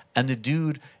South, and the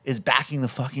dude is backing the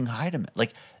fucking Hyde Amendment.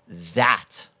 Like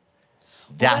that's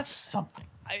something.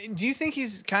 Do you think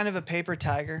he's kind of a paper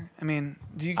tiger? I mean,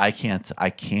 do you? I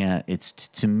can't. It's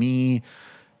to me.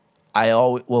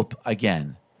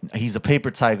 Again, he's a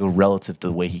paper tiger relative to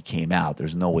the way he came out.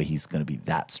 There's no way he's going to be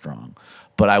that strong.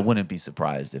 But I wouldn't be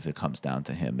surprised if it comes down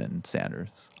to him and Sanders.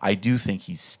 I do think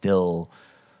he's still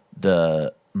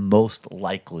the most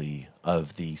likely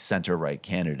of the center-right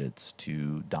candidates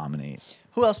to dominate.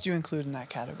 Who else do you include in that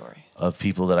category? Of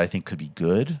people that I think could be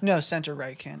good? No,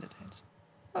 center-right candidates.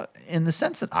 In the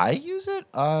sense that I use it,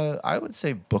 I would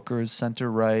say Booker is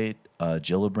center-right.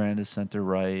 Gillibrand is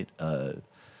center-right.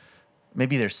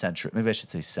 Maybe they're centrist. Maybe I should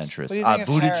say centrist. What do you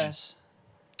think of Harris?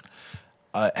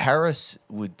 Harris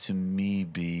would, to me,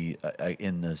 be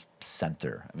in the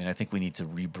center. I mean, I think we need to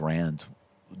rebrand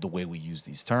the way we use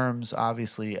these terms.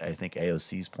 Obviously, I think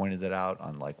AOC's pointed that out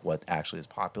on like what actually is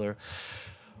popular.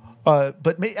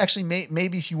 But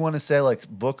maybe if you want to say like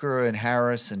Booker and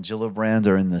Harris and Gillibrand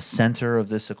are in the center of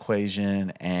this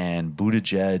equation, and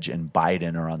Buttigieg and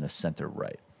Biden are on the center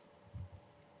right.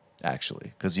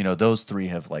 Actually, because those three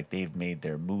have they've made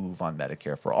their move on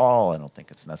Medicare for all. I don't think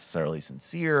it's necessarily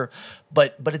sincere,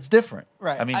 but it's different.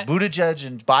 Right. I mean, Buttigieg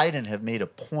and Biden have made a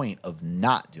point of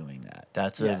not doing that.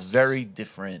 That's a very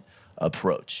different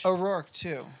approach. O'Rourke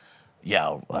too.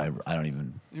 Yeah, I don't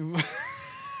even.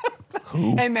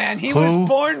 Who? Hey man, he was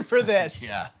born for this.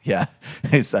 Yeah.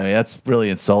 I mean, that's really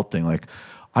insulting. Like,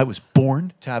 I was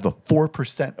born to have a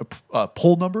 4%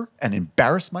 poll number and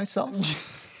embarrass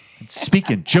myself.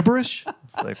 Speaking gibberish.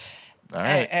 It's like, all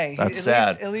right, hey, that's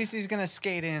sad. At least he's gonna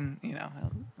skate in,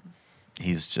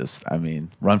 He's just,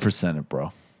 run for Senate,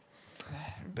 bro.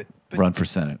 But run for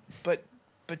Senate. But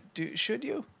should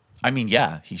you? I mean,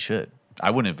 yeah, he should.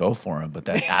 I wouldn't vote for him, but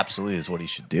that absolutely is what he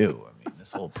should do. I mean,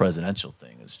 this whole presidential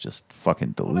thing is just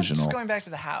fucking delusional. Just going back to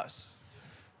the house.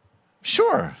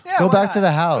 Sure. Yeah, go why back not? to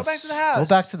the house. Go back to the house.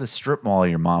 Go back to the strip mall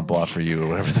your mom bought for you or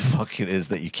whatever the fuck it is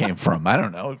that you came from. I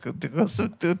don't know. Go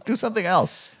do something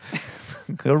else.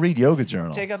 Go read Yoga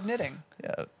Journal. Take up knitting.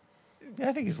 Yeah. Yeah,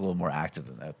 I think he's a little more active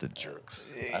than that, the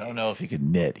jerks. I don't know if he could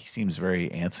knit. He seems very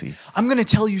antsy. I'm going to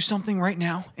tell you something right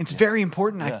now. It's very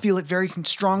important. I feel it very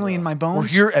strongly in my bones. We're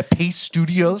here at Pace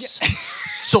Studios.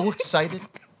 So excited.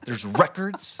 There's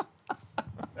records.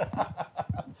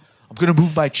 I'm going to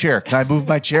move my chair. Can I move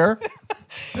my chair?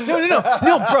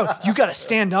 No, bro. You got to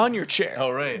stand on your chair.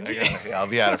 Oh, right. I'll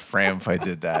be out of frame if I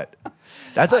did that.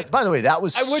 That's like, by the way, that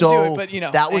was I would so do it, but, you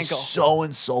know, that was ankle. so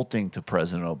insulting to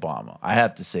President Obama. I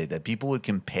have to say that people would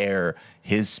compare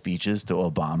his speeches to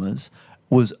Obama's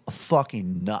was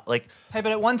fucking nut. Like, Hey,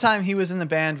 but at one time he was in the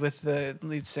band with the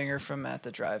lead singer from At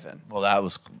the Drive-In.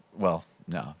 well,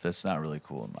 no, that's not really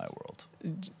cool in my world.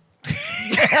 It's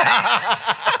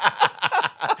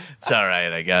all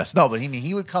right, I guess. No, but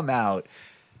he would come out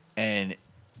and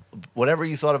whatever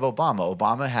you thought of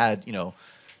Obama had, you know,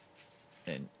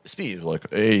 and speed like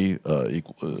A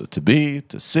equal to B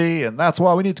to C, and that's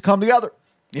why we need to come together.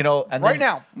 You know, and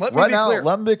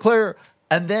Let me be clear.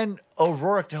 And then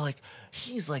O'Rourke, they're like,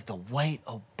 he's like the white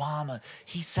Obama.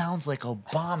 He sounds like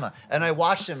Obama. And I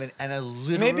watched him, and I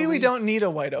literally Maybe we don't need a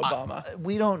white Obama.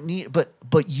 we don't need, but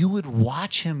you would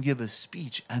watch him give a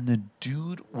speech, and the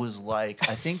dude was like,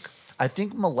 I think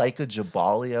Malika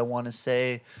Jabali, I want to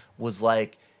say, was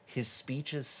like, his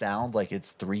speeches sound like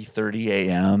it's 3:30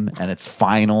 a.m. and it's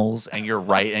finals, and you're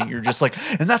right, and you're just like,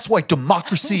 and that's why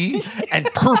democracy and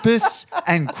purpose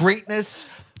and greatness,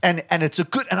 and it's a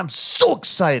good, and I'm so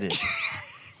excited.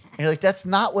 And you're like, that's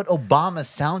not what Obama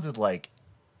sounded like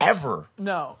ever.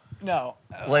 No.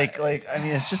 Like I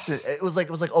mean, it's just it was like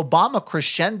Obama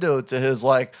crescendo to his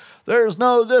like, there's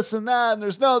no this and that, and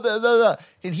there's no da.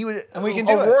 And he would, and we can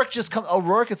do O'Rourke it. just come.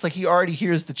 O'Rourke, it's like he already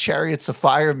hears the Chariots of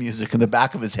Fire music in the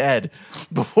back of his head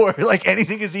before like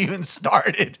anything is even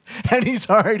started, and he's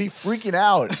already freaking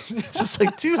out. Just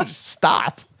like, dude,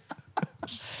 stop.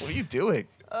 What are you doing?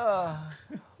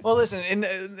 Well, listen,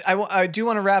 I do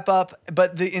want to wrap up,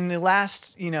 but in the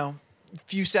last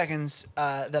few seconds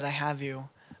that I have you.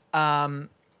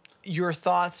 Your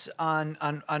thoughts on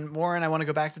Warren. I want to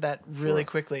go back to that really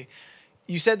quickly.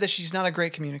 You said that she's not a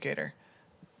great communicator.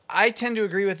 I tend to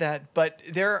agree with that, but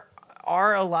there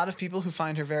are a lot of people who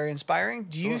find her very inspiring.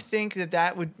 Do you think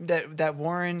that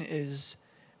Warren is?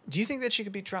 Do you think that she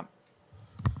could beat Trump?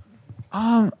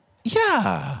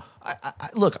 Yeah.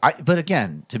 But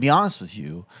again, to be honest with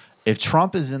you, if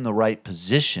Trump is in the right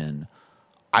position,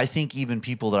 I think even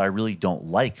people that I really don't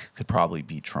like could probably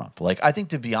beat Trump. Like, I think,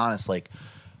 to be honest, like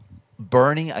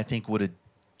Bernie, I think would have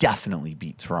definitely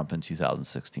beat Trump in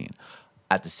 2016.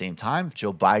 At the same time, if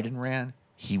Joe Biden ran,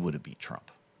 he would have beat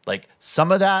Trump. Like,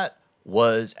 some of that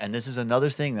was, and this is another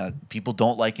thing that people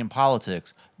don't like in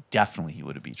politics, definitely he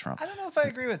would have beat Trump. I don't know if I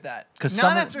agree with that. 'Cause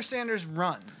Not after Sanders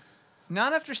run.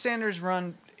 Not after Sanders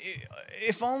run.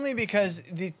 If only because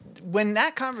when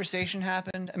that conversation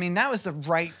happened, I mean, that was the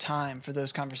right time for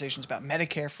those conversations about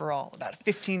Medicare for all, about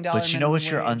 $15. But you know what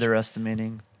you're wage.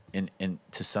 underestimating, in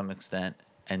to some extent,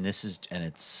 and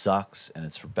it sucks, and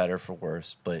it's for better for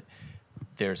worse. But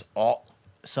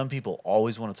some people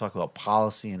always want to talk about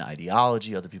policy and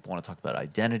ideology. Other people want to talk about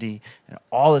identity, and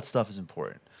all that stuff is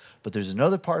important. But there's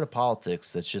another part of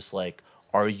politics that's just like,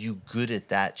 are you good at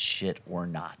that shit or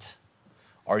not?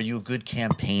 Are you a good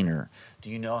campaigner?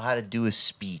 Do you know how to do a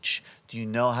speech? Do you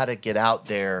know how to get out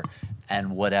there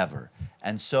and whatever?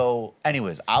 And so,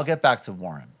 anyways, I'll get back to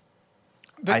Warren.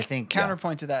 But I think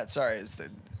counterpoint to that, sorry, is that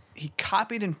he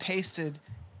copied and pasted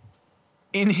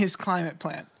in his climate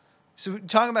plan. So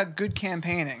talking about good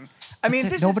campaigning. I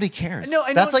mean, nobody cares. No, I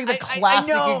know. That's like the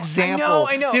classic example.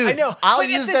 I know. Dude, I'll but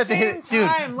use at that the to same hit. Dude,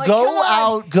 time, like,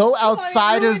 go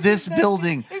outside of this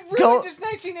building. It ruined his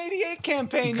 1988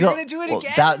 campaign. You're going to do it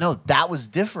again? That was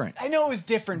different. I know it was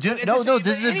different. Dude,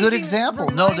 this is a good example.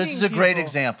 No, this is a great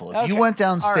example. If you went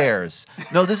downstairs,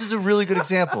 no, this is a really good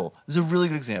example. This is a really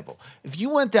good example. If you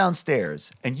went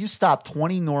downstairs and you stopped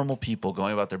 20 normal people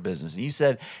going about their business and you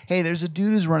said, hey, there's a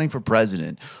dude who's running for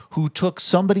president who took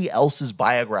somebody else's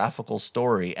biographical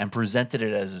story and presented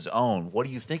it as his own, what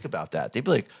do you think about that? They'd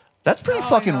be like, that's pretty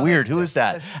fucking weird. Who is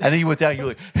that? And then you went down, you're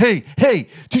like, hey,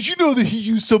 did you know that he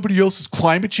used somebody else's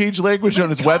climate change language on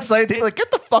his website? They'd be like,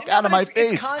 get the fuck out of my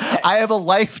face. I have a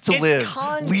life to live.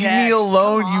 Leave me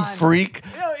alone, you freak.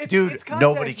 Dude,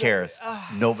 nobody cares.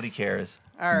 Nobody cares.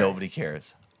 Nobody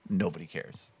cares. Nobody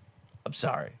cares. I'm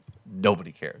sorry.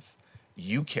 Nobody cares.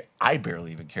 You care. I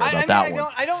barely even care about I mean, that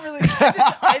one. I don't really.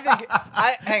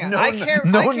 Hang on. I care.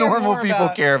 No I care normal more people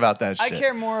about, care about that shit. I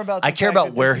care more about. The I care fact about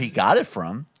that where this he is- got it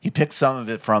from. He picked some of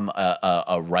it from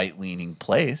a right-leaning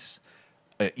place.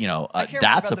 I care more That's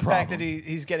about a the fact problem. that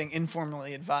he's getting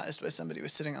informally advised by somebody who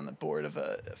was sitting on the board of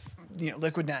a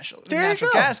liquid natural There you natural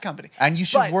go. gas company. And you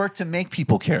should But- work to make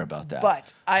people care about that.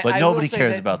 But I nobody will say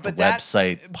cares that- about the but that-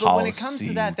 website policy. But when it comes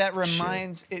to that shit.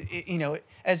 reminds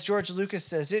as George Lucas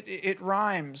says, it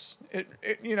rhymes. It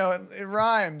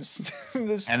rhymes.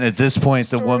 And at this point,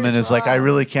 the woman stories is like, "I rhyme.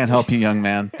 really can't help you, young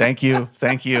man. Thank you,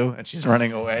 and she's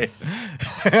running away.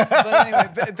 But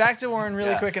anyway, back to Warren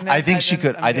really quick. And then I think she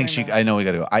then could. I'm I think getting she. mad. I know we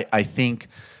got to go. I think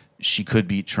she could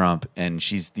beat Trump, and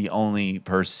she's the only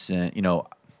person.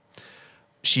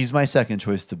 She's my second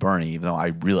choice to Bernie, even though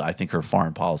I think her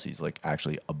foreign policy is like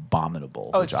actually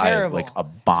abominable. Oh, it's terrible.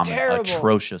 It's terrible.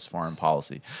 Atrocious foreign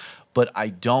policy. But I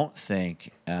don't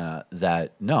think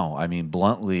that. No, I mean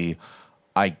bluntly,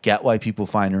 I get why people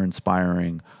find her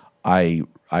inspiring. I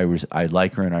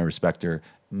like her and I respect her.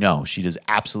 No, she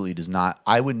absolutely does not.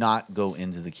 I would not go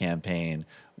into the campaign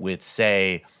with,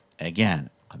 say, again,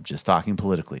 I'm just talking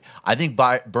politically. I think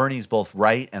Bernie's both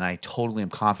right, and I totally am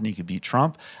confident he could beat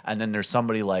Trump. And then there's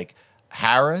somebody like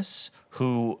Harris,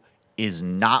 who is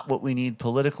not what we need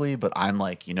politically, but I'm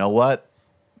like, you know what?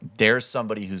 There's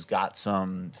somebody who's got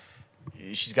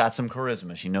she's got some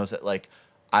charisma. She knows that, like,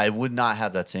 I would not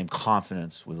have that same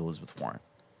confidence with Elizabeth Warren.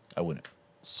 I wouldn't.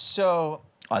 So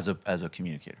As a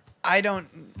communicator. I don't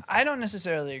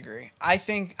necessarily agree. I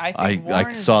think Warren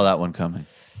I saw that one coming.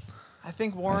 I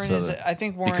think Warren saw is. that. I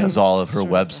think Warren Because all of her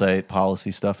sort website policy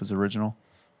stuff is original.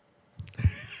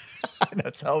 No,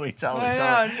 tell me.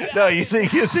 know. No, you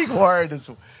think Warren is?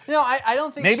 No, I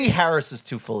don't think. Maybe Harris is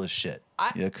too full of shit.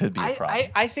 It could be a problem.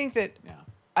 I think that. Yeah.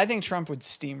 I think Trump would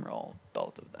steamroll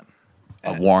both of them.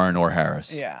 Warren or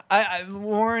Harris. Yeah,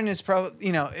 Warren is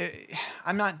probably.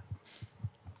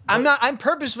 I'm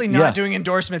purposely not doing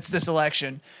endorsements this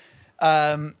election.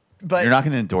 But You're not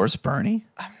going to endorse Bernie?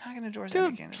 I'm not going to endorse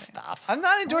any candidate. Stop. I'm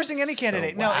not endorsing any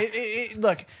candidate. No,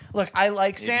 whack. look. I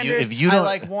like Sanders. if you I don't-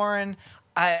 like Warren.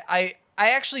 I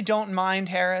actually don't mind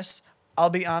Harris. I'll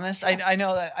be honest. I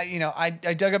know that I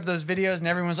dug up those videos and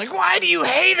everyone's like, "Why do you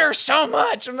hate her so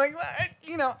much?" I'm like, I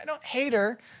don't hate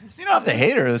her. You don't have to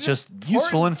hate her. It's just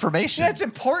useful information. Yeah, it's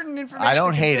important information. I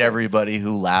don't to hate consider. everybody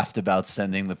who laughed about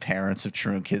sending the parents of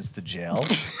truant kids to jail.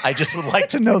 I just would like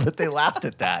to know that they laughed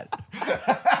at that.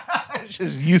 It's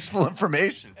just useful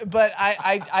information. But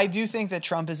I do think that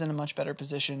Trump is in a much better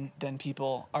position than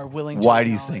people are willing to Why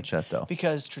do you think acknowledge. that, though?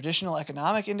 Because traditional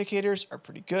economic indicators are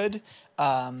pretty good.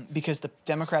 Because the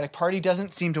Democratic Party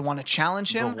doesn't seem to want to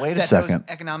challenge him. But wait a that second. Those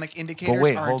economic indicators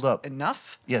wait, aren't hold up.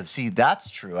 enough. Yeah, see,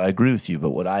 that's true. I agree with you.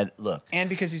 But look. And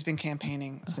because he's been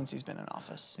campaigning since he's been in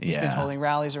office. He's Yeah. been holding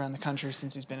rallies around the country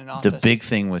since he's been in The office. big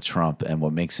thing with Trump and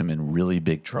what makes him in really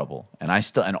big trouble,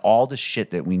 and all the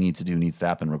shit that we need to do needs to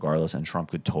happen regardless, and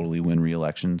Trump could totally win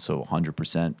re-election, so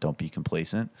 100%, don't be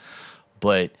complacent.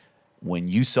 But when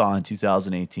you saw in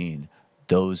 2018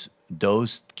 those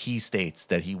key states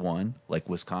that he won, like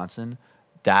Wisconsin,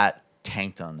 that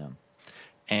tanked on them.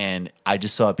 And I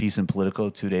just saw a piece in Politico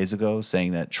 2 days ago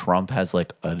saying that Trump has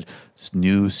like a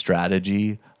new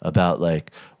strategy about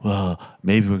like, well,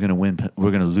 maybe we're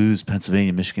going to lose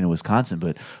Pennsylvania, Michigan, and Wisconsin,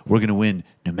 but we're going to win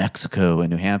New Mexico and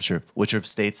New Hampshire, which are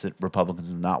states that Republicans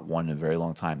have not won in a very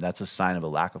long time. That's a sign of a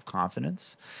lack of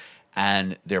confidence,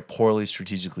 and they're poorly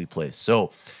strategically placed.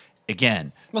 So,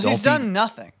 again, Well, he's done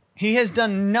nothing. He has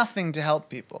done nothing to help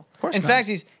people. Of course in not.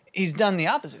 fact, he's done the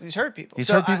opposite. He's hurt people. He's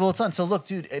hurt people a ton. So look,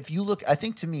 dude, if you look, I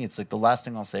think to me, it's like the last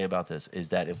thing I'll say about this is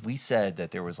that if we said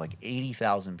that there was like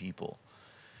 80,000 people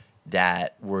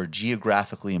that were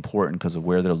geographically important because of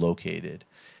where they're located,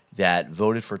 that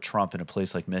voted for Trump in a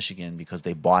place like Michigan because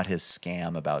they bought his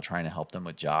scam about trying to help them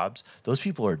with jobs, those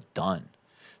people are done.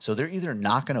 So they're either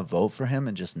not going to vote for him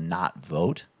and just not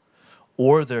vote,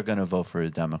 or they're going to vote for a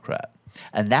Democrat.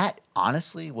 And that,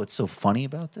 honestly, what's so funny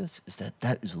about this is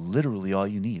that is literally all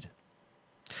you need.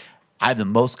 I have the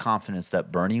most confidence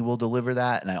that Bernie will deliver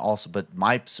that, but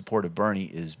my support of Bernie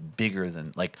is bigger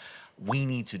than, like, we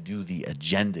need to do the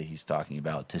agenda he's talking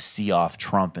about to see off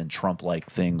Trump and Trump-like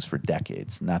things for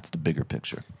decades, and that's the bigger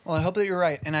picture. Well, I hope that you're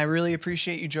right, and I really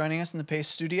appreciate you joining us in the Pace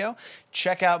Studio.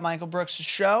 Check out Michael Brooks'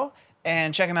 show,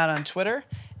 and check him out on Twitter,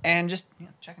 and just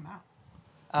check him out.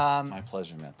 My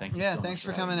pleasure, man. Thank you yeah, so much. thanks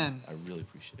for coming having me. in. I really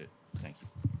appreciate it. Thank you.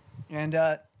 And